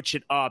switch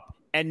it up,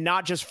 and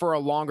not just for a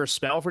longer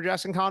spell for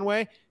Jackson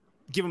Conway.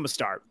 Give him a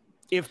start.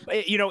 If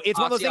it's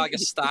one of those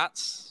things.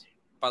 Stats,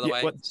 by the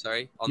way,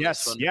 sorry. On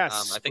yes, this one.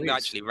 yes. I think they're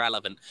actually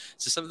relevant.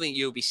 So something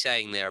you'll be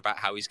saying there about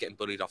how he's getting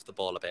bullied off the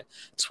ball a bit.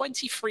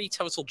 23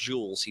 total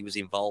duels he was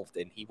involved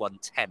in. He won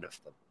 10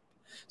 of them.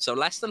 So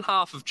less than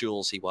half of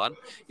duels he won.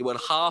 He won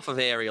half of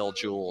aerial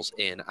duels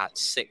in at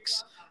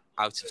 6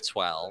 out of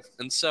 12.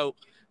 And so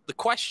the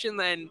question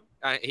then,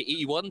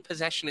 he won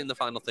possession in the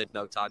final third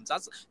no times.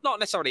 That's not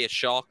necessarily a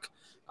shock,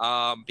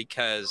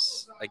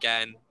 because,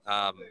 again,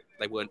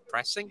 they weren't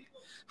pressing.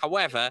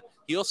 However,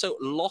 he also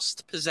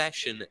lost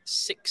possession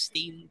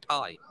 16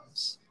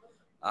 times,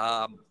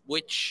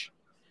 which,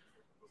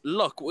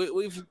 look,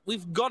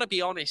 we've got to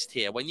be honest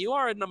here. When you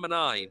are a number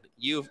 9,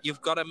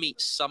 you've got to meet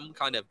some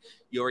kind of,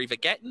 you're either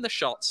getting the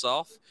shots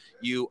off,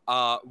 you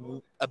are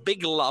a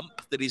big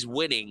lump that is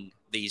winning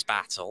these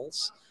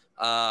battles,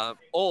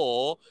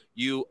 or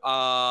you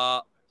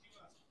are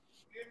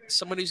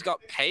someone who's got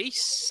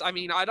pace. I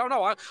mean, I don't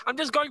know. I'm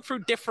just going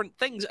through different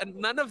things, and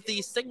none of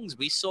these things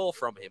we saw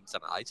from him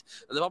tonight.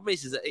 And the problem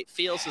is that it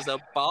feels as though,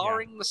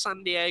 barring the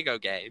San Diego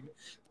game,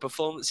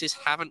 performances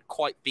haven't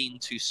quite been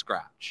to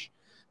scratch.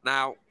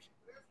 Now,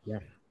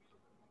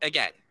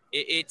 again,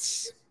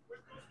 it's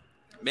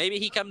maybe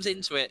he comes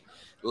into it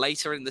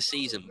later in the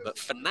season, but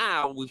for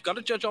now, we've got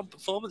to judge on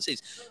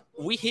performances.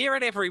 We hear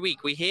it every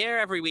week. We hear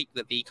every week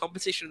that the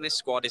competition in this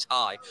squad is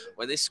high.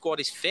 When this squad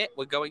is fit,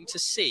 we're going to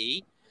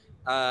see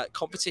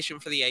competition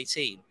for the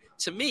 18.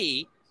 To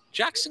me,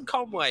 Jackson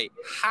Conway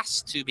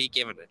has to be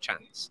given a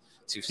chance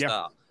to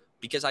start,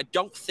 because I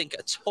don't think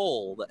at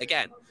all that,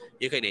 again,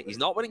 he's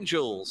not winning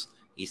duels,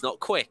 he's not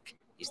quick,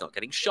 he's not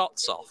getting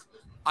shots off.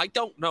 I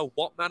don't know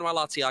what Manuel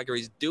Arteaga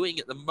is doing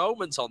at the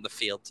moment on the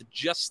field to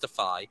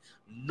justify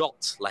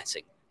not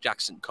letting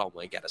Jackson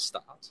Conway get a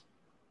start.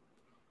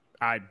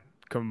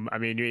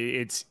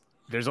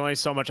 There's only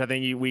so much I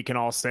think we can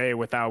all say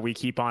without we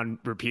keep on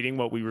repeating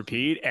what we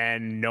repeat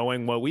and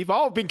knowing what we've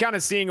all been kind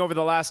of seeing over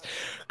the last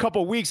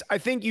couple of weeks. I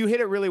think you hit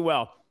it really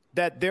well,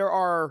 that there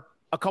are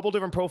a couple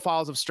different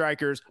profiles of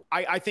strikers.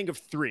 I think of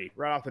three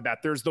right off the bat.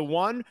 There's the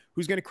one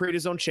who's going to create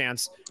his own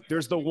chance.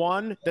 There's the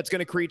one that's going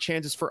to create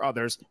chances for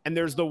others. And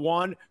there's the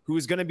one who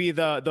is going to be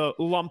the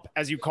lump,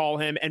 as you call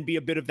him, and be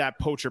a bit of that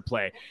poacher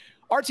play.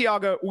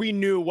 Arteaga, we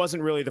knew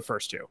wasn't really the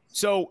first two.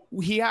 So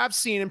we have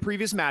seen in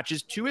previous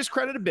matches, to his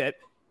credit a bit,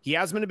 he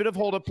has been a bit of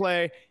hold-up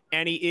play,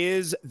 and he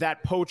is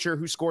that poacher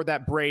who scored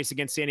that brace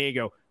against San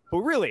Diego. But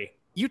really,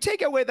 you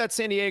take away that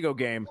San Diego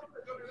game,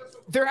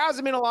 there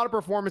hasn't been a lot of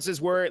performances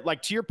where,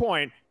 like, to your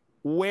point,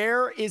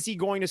 where is he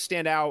going to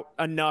stand out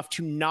enough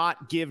to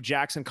not give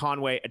Jackson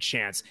Conway a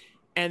chance?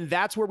 And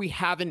that's where we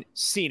haven't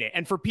seen it.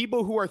 And for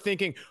people who are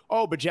thinking,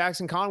 oh, but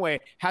Jackson Conway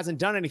hasn't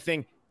done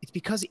anything, it's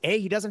because A,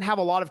 he doesn't have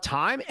a lot of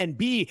time, and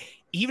B,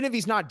 even if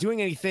he's not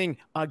doing anything,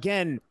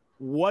 again,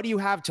 what do you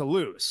have to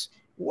lose?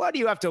 What do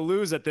you have to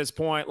lose at this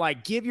point?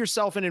 Like, give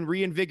yourself an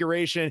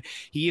reinvigoration.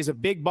 He is a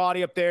big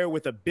body up there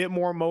with a bit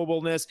more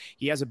mobileness.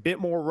 He has a bit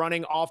more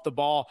running off the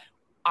ball.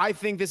 I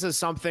think this is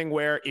something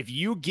where if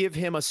you give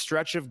him a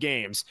stretch of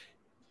games,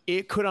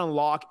 it could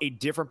unlock a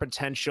different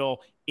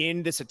potential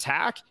in this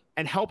attack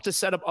and help to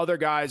set up other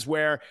guys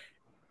where,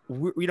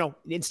 you know,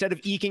 instead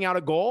of eking out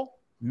a goal,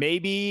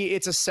 maybe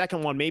it's a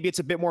second one. Maybe it's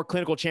a bit more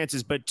clinical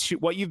chances. But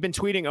what you've been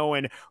tweeting,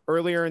 Owen,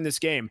 earlier in this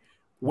game,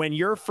 when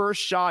your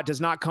first shot does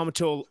not come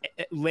until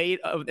late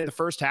in the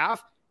first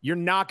half, you're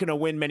not going to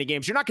win many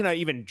games. You're not going to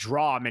even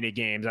draw many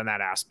games on that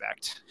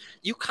aspect.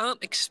 You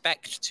can't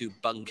expect to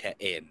bunker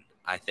in,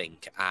 I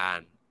think,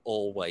 and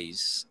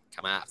always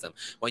come at them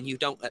when you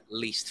don't at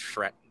least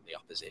threaten the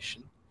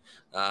opposition.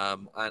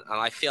 And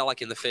I feel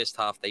like in the first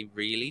half, they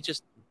really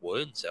just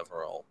weren't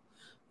overall.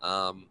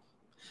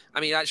 I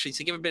mean, actually,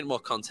 to give a bit more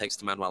context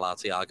to Manuel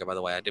Arteaga, by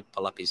the way, I did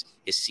pull up his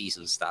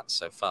season stats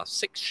so far.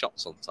 6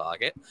 shots on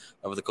target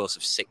over the course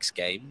of 6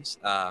 games.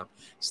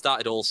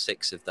 Started all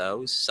 6 of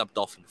those, subbed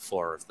off in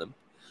 4 of them.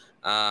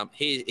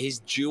 His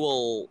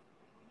dual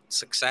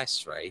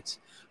success rate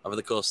over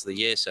the course of the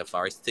year so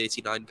far is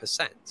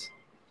 39%. It's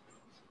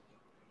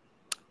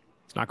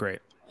not great.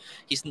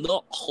 He's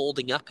not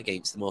holding up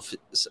against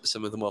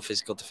some of the more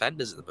physical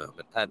defenders at the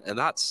moment, and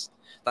that's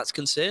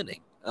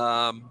concerning.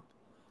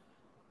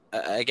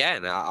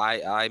 Again,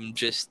 I'm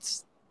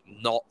just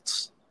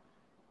not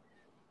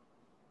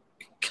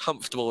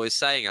comfortable with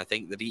saying, I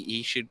think, that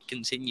he should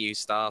continue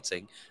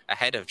starting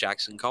ahead of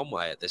Jackson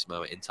Conway at this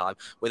moment in time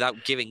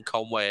without giving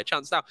Conway a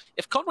chance. Now,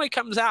 if Conway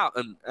comes out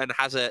and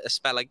has a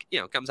spell,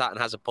 comes out and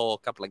has a poor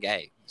couple of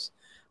games,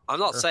 I'm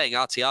not saying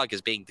Arteaga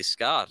is being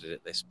discarded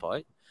at this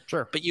point.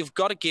 Sure. But you've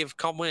got to give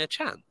Conway a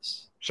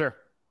chance. Sure.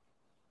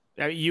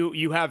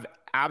 You have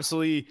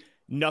absolutely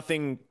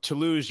nothing to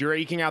lose. You're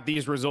eking out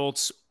these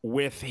results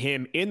with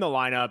him in the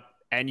lineup,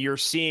 and you're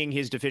seeing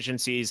his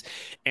deficiencies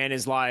and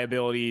his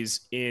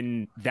liabilities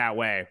in that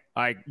way.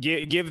 Like,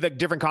 give the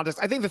different context.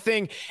 I think the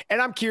thing,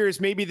 and I'm curious,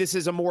 maybe this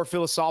is a more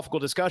philosophical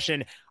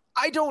discussion.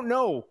 I don't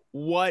know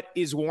what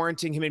is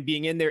warranting him in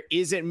being in there.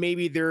 Is it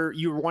maybe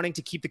you're wanting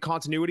to keep the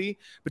continuity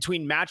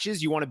between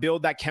matches? You want to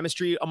build that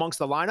chemistry amongst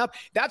the lineup?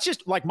 That's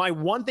just like my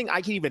one thing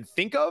I can even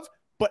think of,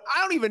 but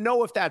I don't even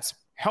know if that's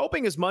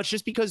helping as much,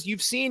 just because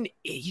you've seen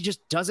he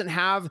just doesn't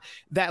have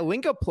that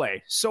link up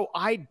play. So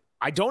I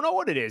don't know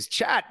what it is.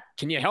 Chat,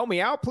 can you help me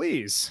out,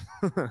 please?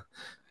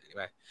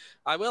 Anyway,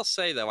 I will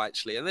say though,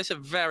 actually, and there's a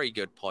very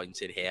good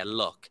point in here.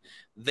 Look,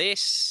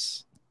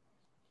 this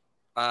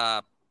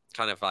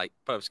kind of like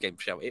post-game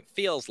show, it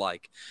feels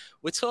like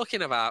we're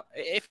talking about,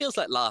 it feels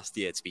like last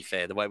year, to be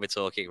fair, the way we're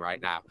talking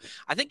right now.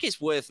 I think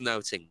it's worth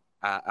noting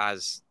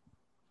as,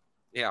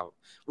 you know,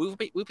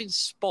 we've been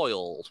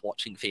spoiled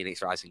watching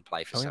Phoenix Rising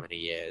play for so many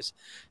years.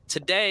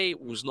 Today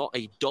was not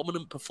a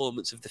dominant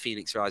performance of the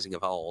Phoenix Rising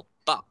of old,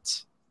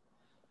 but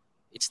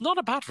it's not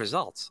a bad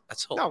result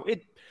at all. No,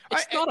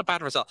 it's not a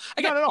bad result.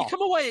 Again, you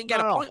come away and get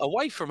a point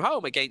away from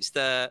home against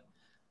the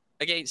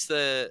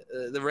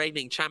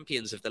reigning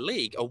champions of the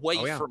league away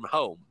from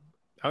home.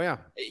 Oh yeah,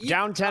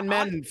 down 10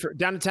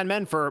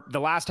 men for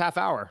the last half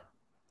hour.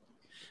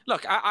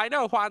 Look, I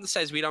know Juan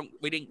says we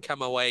didn't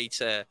come away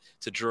to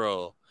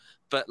draw,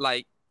 but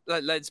like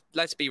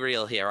let's be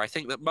real here. I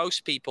think that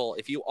most people,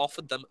 if you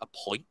offered them a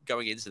point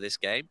going into this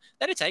game,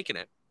 they'd have taken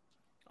it.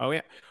 Oh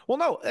yeah. Well,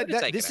 no,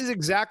 this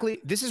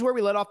is where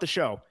we let off the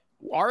show.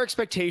 Our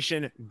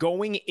expectation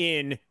going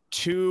in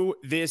to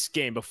this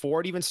game before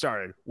it even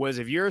started was,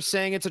 if you're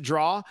saying it's a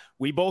draw,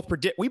 we both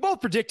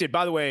predicted,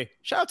 by the way,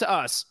 shout out to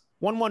us,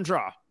 1-1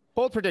 draw.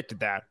 Both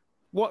predicted that.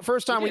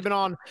 First time we've been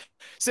on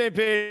same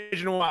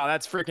page in a while.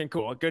 That's freaking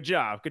cool. Good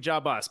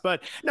job us.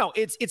 But no,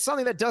 it's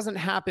something that doesn't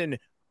happen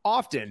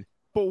often.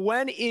 But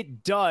when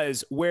it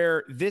does,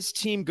 where this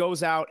team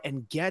goes out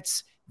and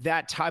gets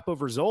that type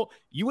of result,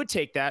 you would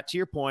take that, to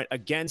your point,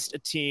 against a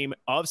team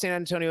of San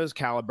Antonio's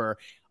caliber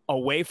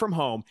away from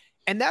home.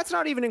 And that's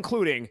not even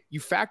including, you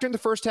factor in the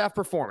first half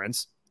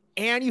performance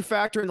and you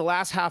factor in the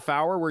last half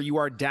hour where you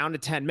are down to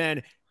 10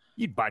 men,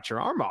 you'd bite your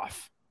arm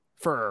off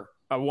for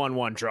a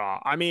 1-1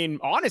 draw. I mean,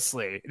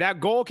 honestly, that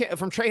goal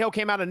from Trejo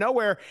came out of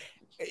nowhere.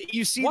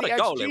 you see what the a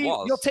goal XG, it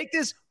was. you'll take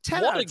this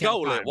 10 what out a of 10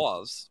 goal times. it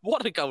was.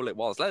 What a goal it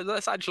was.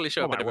 Let's actually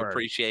show a bit of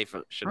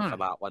appreciation for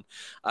that one.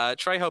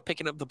 Trejo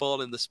picking up the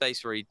ball in the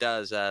space where he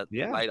does,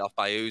 laid off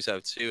by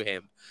Uzo to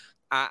him.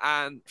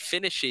 And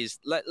finishes,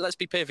 let's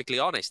be perfectly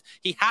honest,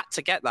 he had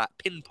to get that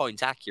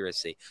pinpoint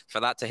accuracy for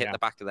that to hit the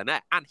back of the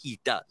net, and he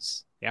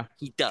does. Yeah,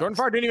 he does. Jordan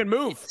Farr didn't even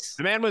move.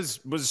 The man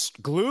was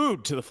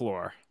glued to the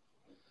floor.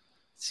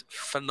 It's a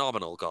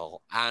phenomenal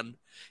goal. And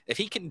if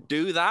he can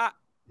do that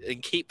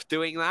and keep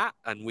doing that,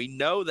 and we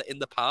know that in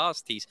the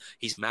past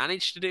he's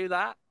managed to do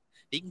that,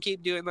 he can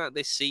keep doing that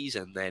this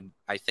season, then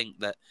I think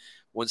that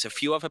once a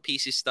few other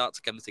pieces start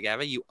to come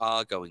together, you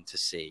are going to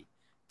see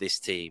this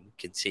team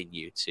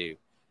continue to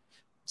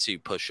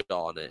push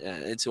on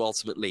and to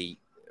ultimately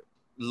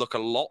look a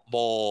lot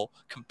more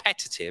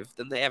competitive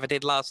than they ever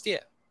did last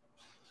year.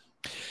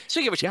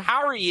 Speaking of which,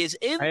 Harry is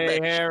in the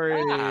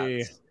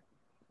Harry. chat.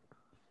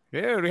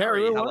 Dude,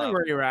 Harry, we're wondering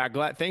where you're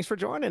at. Thanks for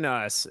joining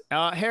us.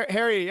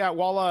 Harry,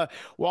 while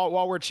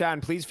we're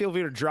chatting, please feel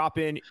free to drop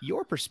in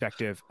your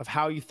perspective of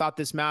how you thought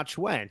this match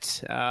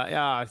went.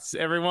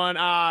 Everyone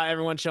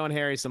showing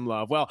Harry some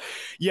love. Well,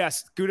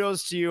 yes,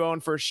 kudos to you,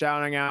 Owen, for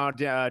shouting out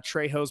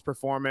Trejo's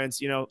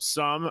performance.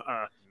 Some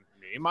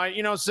you might,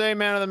 say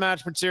man of the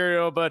match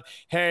material, but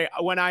hey,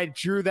 when I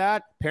drew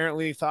that,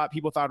 apparently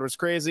people thought it was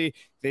crazy.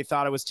 They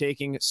thought I was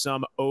taking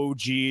some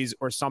OGs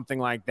or something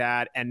like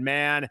that. And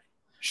man,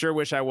 sure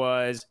wish I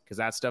was, because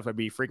that stuff would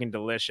be freaking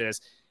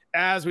delicious.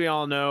 As we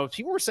all know,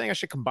 people were saying I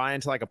should combine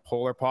into like a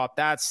Polar Pop.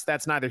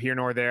 That's neither here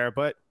nor there,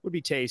 but would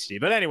be tasty.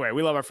 But anyway,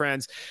 we love our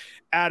friends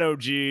at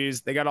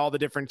OGs. They got all the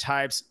different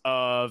types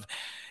of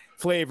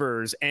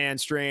flavors and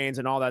strains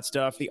and all that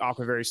stuff. The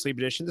Aquaberry Sleep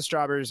Edition, the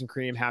Strawberries and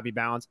Cream Happy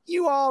Balance.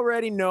 You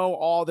already know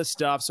all the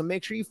stuff, so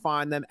make sure you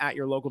find them at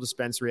your local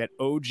dispensary at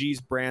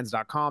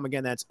ogsbrands.com.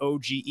 Again, that's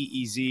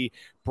OGEEZ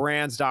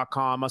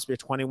brands.com. Must be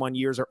 21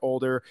 years or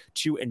older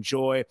to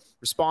enjoy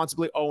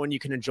responsibly. And you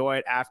can enjoy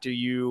it after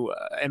you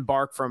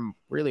embark from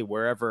really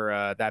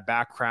wherever that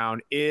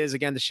background is.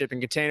 Again, the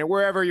shipping container,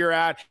 wherever you're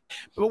at.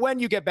 But when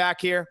you get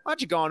back here, why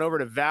don't you go on over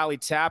to Valley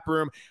Tap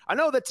Room? I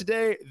know that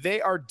today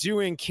they are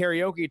doing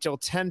karaoke till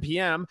 10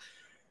 p.m.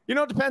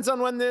 It depends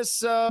on when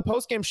this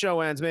post-game show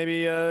ends.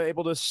 Maybe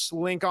able to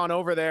slink on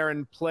over there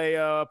and play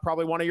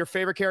probably one of your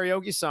favorite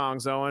karaoke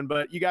songs, Owen.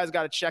 But you guys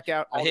got to check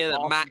out. I hear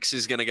that Max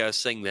is going to go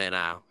sing there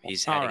now.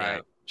 He's heading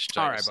out.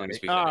 All right,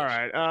 buddy. All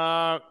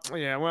right.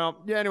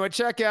 Anyway,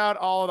 check out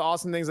all of the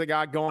awesome things they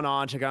got going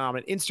on. Check out them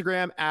on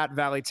Instagram at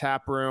Valley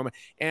Tap Room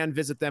and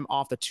visit them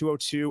off the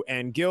 202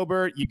 and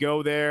Gilbert. You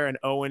go there and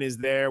Owen is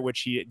there, which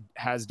he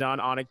has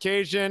done on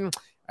occasion.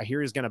 I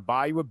hear he's going to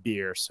buy you a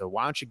beer, so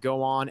why don't you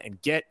go on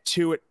and get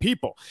to it,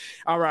 people?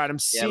 All right,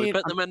 we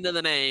put them under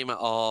the name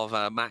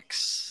of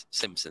Max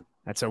Simpson.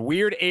 That's a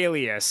weird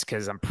alias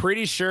because I'm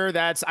pretty sure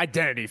that's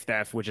identity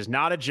theft, which is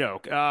not a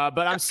joke.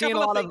 But I'm seeing a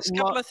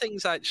couple of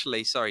things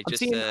actually. Sorry,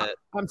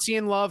 I'm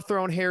seeing love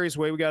thrown Harry's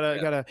way. We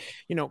gotta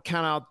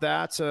count out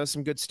that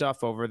some good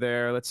stuff over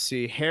there. Let's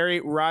see.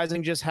 Harry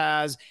Rising just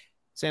has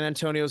San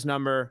Antonio's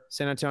number.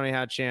 San Antonio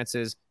had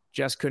chances.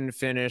 Just couldn't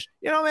finish.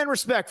 Man,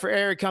 respect for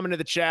Harry coming to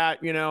the chat.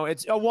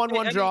 It's a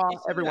 1-1 draw.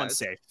 Everyone's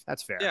safe.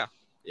 That's fair.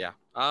 Yeah.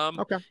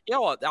 Okay. You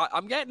know what?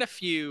 I'm getting a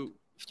few.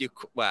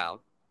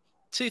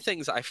 Two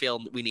things that I feel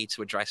we need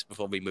to address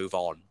before we move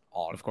on.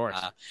 Of course.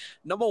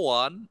 Number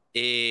one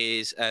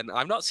is, and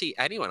I've not seen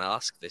anyone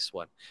ask this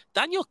one,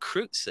 Daniel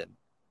Crutzen.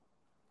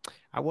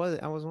 I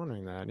was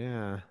wondering that.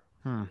 Yeah.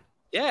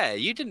 Yeah,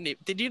 you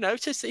didn't. Did you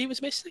notice that he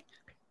was missing?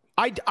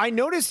 I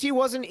noticed he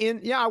wasn't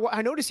in. Yeah,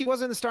 I noticed he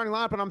wasn't in the starting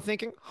lineup, and I'm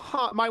thinking,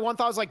 my one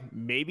thought was like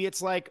maybe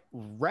it's like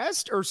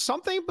rest or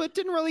something, but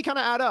didn't really kind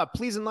of add up.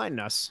 Please enlighten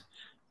us.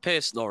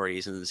 Personal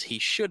reasons, he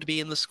should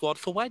be in the squad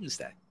for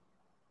Wednesday.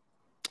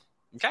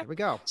 Okay, there we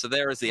go. So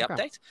there is the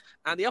update.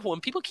 And the other one,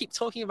 people keep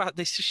talking about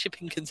this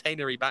shipping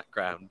containery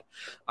background.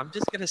 I'm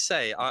just going to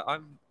say,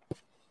 I'm...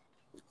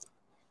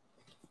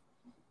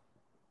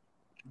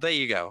 There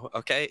you go,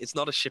 okay? It's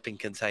not a shipping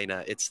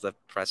container. It's the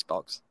press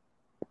box.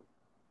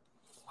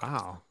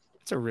 Wow.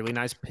 That's a really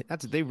nice... I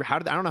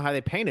don't know how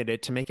they painted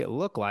it to make it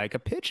look like a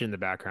pitch in the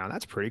background.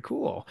 That's pretty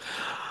cool.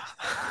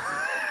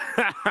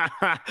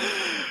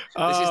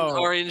 This is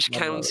Orange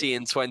County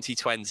in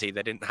 2020.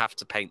 They didn't have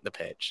to paint the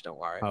pitch. Don't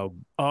worry.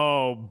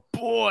 Oh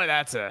boy,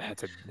 that's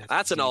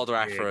an old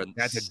reference.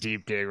 That's a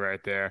deep dig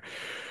right there.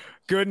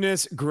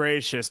 Goodness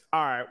gracious.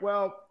 All right.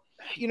 Well,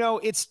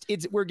 it's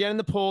we're getting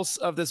the pulse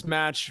of this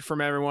match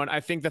from everyone. I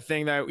think the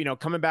thing that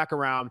coming back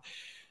around,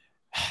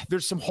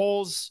 there's some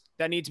holes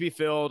that need to be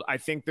filled. I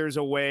think there's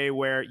a way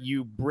where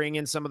you bring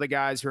in some of the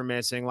guys who are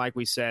missing, like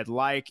we said,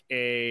 like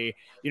a,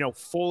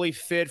 fully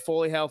fit,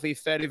 fully healthy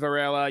Fede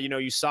Varela.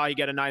 You saw you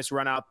get a nice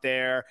run out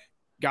there,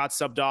 got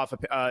subbed off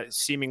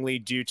seemingly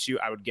due to,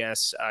 I would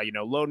guess,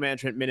 load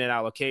management, minute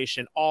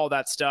allocation, all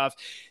that stuff.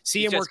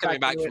 See him coming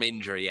back from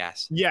injury,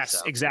 yes. Yes,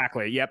 so.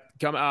 Exactly. Yep.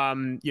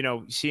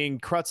 Seeing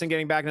Crutzen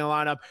getting back in the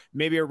lineup,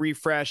 maybe a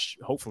refresh,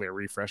 hopefully a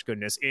refresh,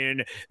 goodness,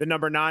 in the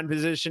number 9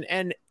 position.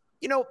 And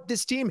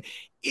this team,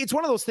 it's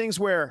one of those things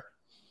where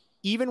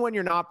even when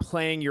you're not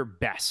playing your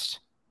best,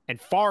 and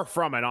far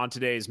from it on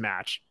today's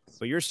match.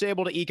 But you're still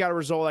able to eke out a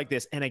result like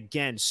this. And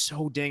again,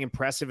 so dang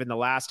impressive in the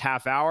last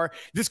half hour.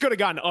 This could have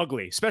gotten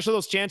ugly, especially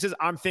those chances.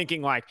 I'm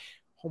thinking like,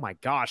 oh my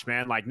gosh,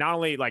 man. Like not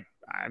only like,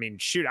 I mean,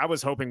 shoot, I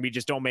was hoping we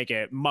just don't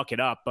muck it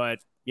up, but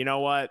you know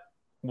what?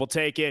 We'll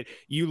take it.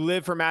 You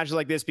live for matches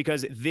like this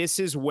because this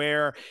is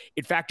where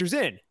it factors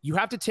in. You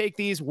have to take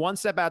these one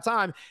step at a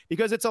time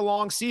because it's a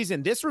long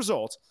season. This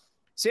result,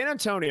 San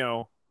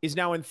Antonio is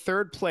now in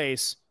third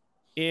place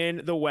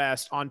in the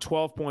West on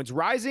 12 points.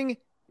 Rising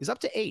is up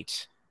to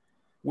 8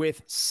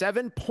 with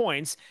 7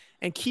 points.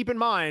 And keep in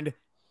mind,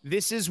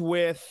 this is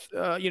with,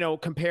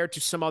 compared to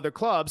some other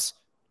clubs,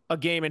 a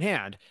game in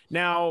hand.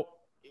 Now,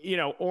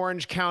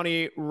 Orange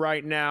County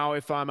right now,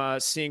 if I'm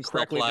seeing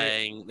correctly,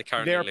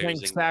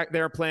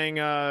 they're playing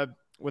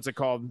what's it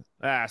called?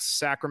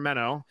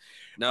 Sacramento.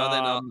 No,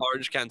 they're not.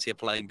 Orange County are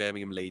playing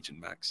Birmingham Legion,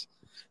 Max.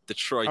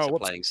 Detroit are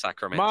playing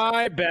Sacramento.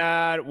 My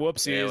bad.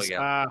 Whoopsies. There we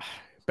go.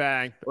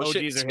 Bang. Well,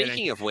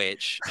 speaking of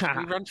which, should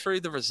we run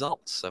through the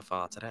results so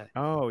far today?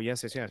 Oh,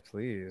 yes,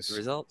 please. The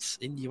results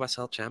in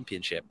USL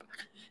Championship.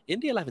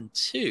 Indy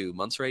 11-2,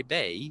 Monterey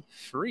Bay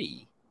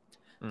 3.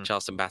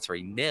 Charleston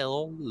Battery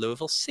 0,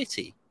 Louisville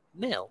City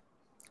 0.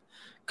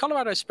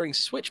 Colorado Springs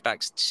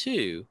Switchbacks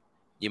 2,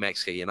 New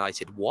Mexico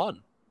United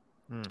 1.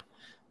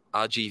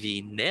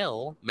 RGV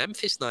 0,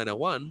 Memphis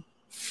 901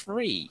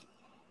 3.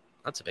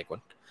 That's a big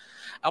one.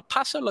 El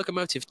Paso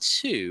Locomotive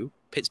 2,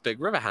 Pittsburgh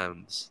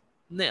Riverhounds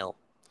 0.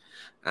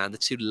 And the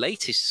two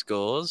latest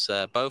scores,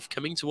 both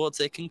coming towards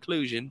their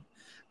conclusion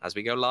as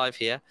we go live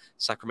here.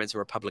 Sacramento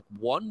Republic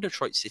 1,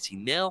 Detroit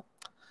City 0.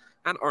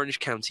 And Orange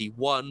County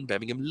 1,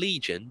 Birmingham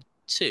Legion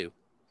 2.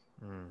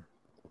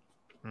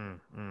 The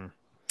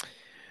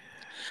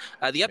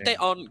update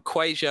on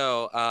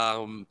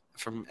Quajo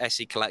from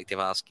SE Collective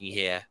asking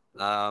here.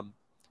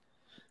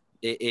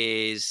 It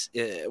is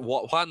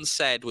what Juan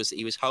said was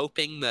he was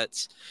hoping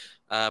that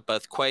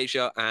both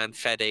Quajo and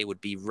Fede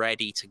would be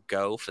ready to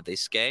go for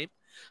this game.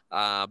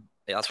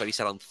 That's what he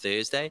said on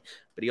Thursday.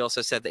 But he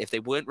also said that if they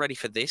weren't ready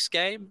for this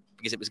game,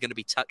 because it was going to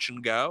be touch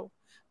and go,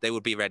 they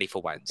would be ready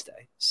for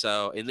Wednesday.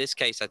 So in this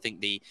case, I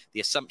think the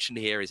assumption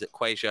here is that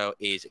Quajo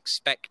is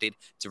expected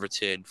to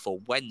return for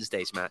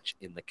Wednesday's match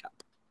in the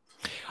Cup.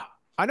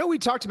 I know we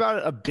talked about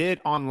it a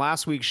bit on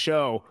last week's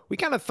show. We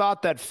kind of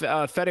thought that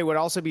Fede would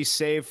also be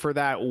saved for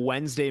that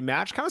Wednesday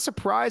match. Kind of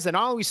surprised that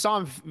not only we saw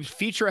him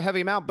feature a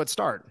heavy amount, but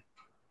start.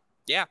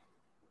 Yeah.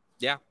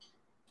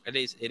 It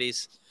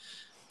is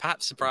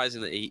perhaps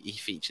surprising that he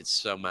featured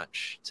so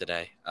much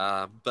today.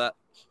 But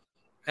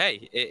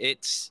hey,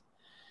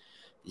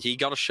 he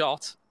got a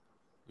shot,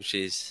 which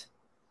is...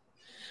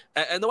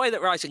 And the way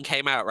that Rising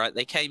came out, right?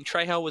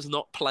 Trejo was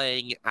not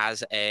playing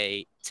as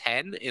a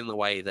 10 in the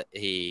way that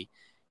he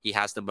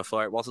has them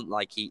before. It wasn't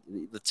like the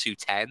two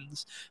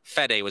 10s.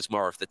 Fede was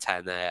more of the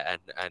 10 there,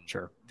 and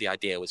sure. The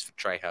idea was for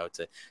Trejo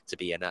to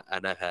be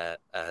another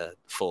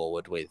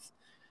forward with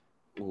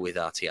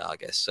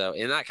Artiaga. So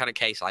in that kind of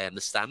case, I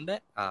understand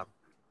it. I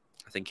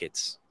think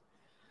it's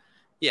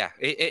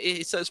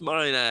those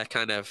minor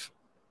kind of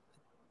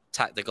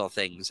tactical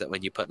things that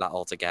when you put that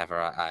all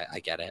together, I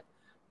get it.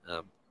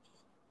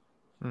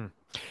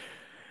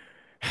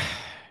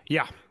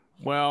 Yeah.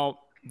 Well,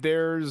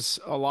 there's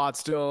a lot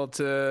still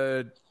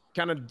to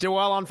kind of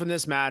dwell on from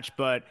this match,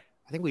 but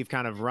I think we've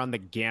kind of run the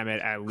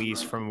gamut, at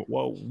least from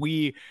what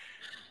we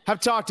have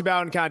talked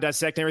about and kind of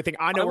dissecting everything.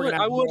 I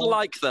would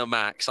like though,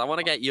 Max. I want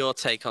to get your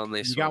take on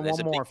this. Got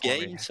one more big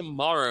game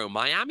tomorrow.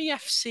 Miami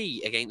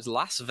FC against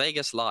Las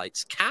Vegas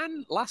Lights.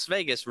 Can Las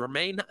Vegas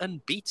remain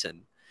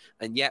unbeaten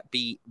and yet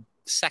be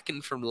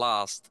second from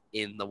last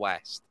in the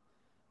West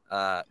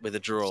with a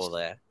draw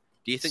there?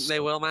 Do you think they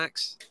will,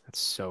 Max? That's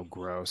so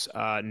gross.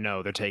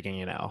 No, they're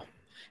taking an L.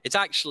 It's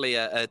actually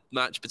a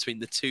match between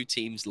the two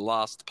teams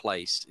last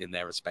place in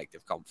their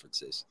respective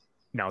conferences.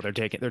 No, they're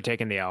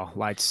taking the L.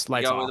 Lights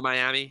going off. With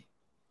Miami?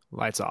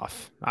 Lights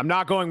off. I'm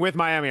not going with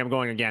Miami. I'm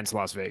going against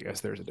Las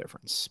Vegas. There's a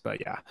difference. But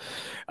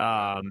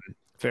yeah.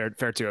 Fair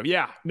to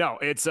yeah, no,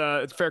 it's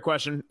a fair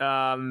question.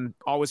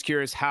 Always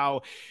curious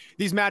how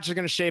these matches are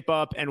going to shape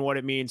up and what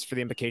it means for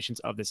the implications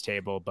of this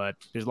table. But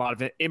there's a lot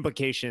of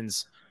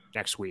implications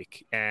next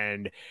week,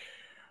 and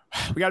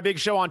we got a big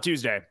show on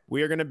Tuesday.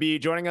 We are going to be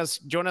join us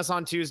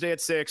on Tuesday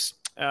at 6.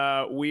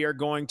 We are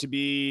going to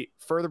be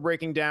further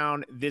breaking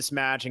down this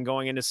match and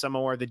going into some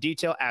more of the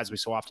detail, as we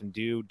so often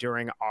do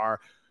during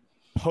our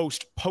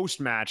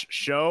post-match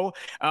show,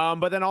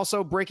 but then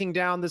also breaking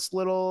down this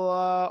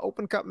little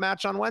Open Cup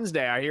match on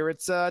Wednesday. I hear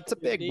it's a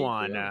big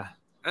one.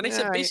 And it's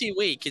a busy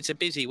week. It's a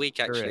busy week,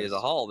 actually, as a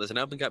whole. There's an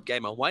Open Cup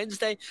game on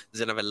Wednesday.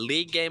 There's another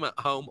league game at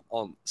home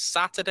on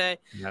Saturday.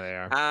 Yeah, they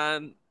are.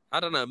 And I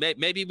don't know,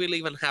 maybe we'll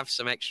even have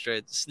some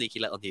extra sneaky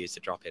little news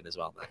to drop in as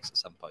well, Max, at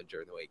some point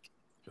during the week.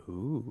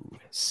 Ooh,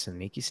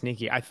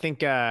 sneaky. I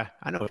think I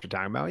know what you're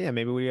talking about. Yeah,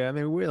 maybe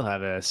we'll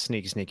have a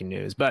sneaky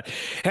news. But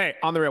hey,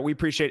 on the rail, we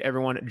appreciate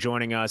everyone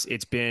joining us.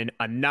 It's been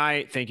a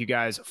night. Thank you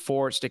guys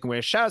for sticking with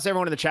us. Shout out to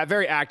everyone in the chat.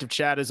 Very active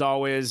chat as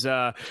always.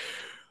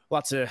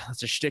 lots of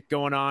shtick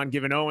going on,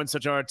 giving Owen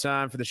such a hard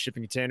time for the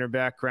shipping container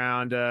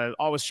background.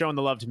 Always showing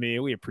the love to me.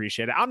 We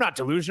appreciate it. I'm not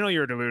delusional.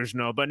 You're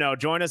delusional. But no,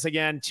 join us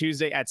again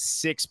Tuesday at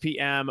 6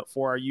 p.m.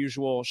 for our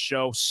usual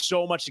show.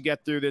 So much to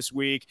get through this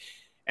week.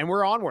 And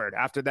we're onward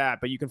after that.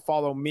 But you can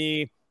follow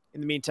me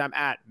in the meantime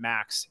at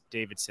Max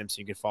David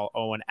Simpson. You can follow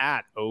Owen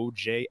at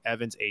OJ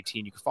Evans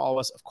 18. You can follow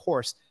us, of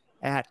course,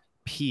 at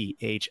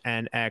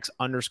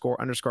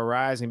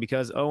PHNX__rising,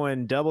 because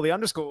Owen, double the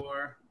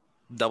underscore.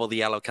 Double the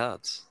yellow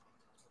cards.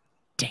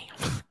 Damn.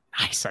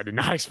 Nice. I did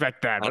not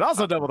expect that, but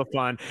also double the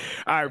fun.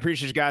 All right.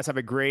 Appreciate you guys. Have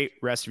a great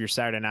rest of your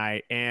Saturday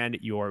night and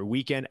your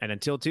weekend. And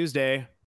until Tuesday,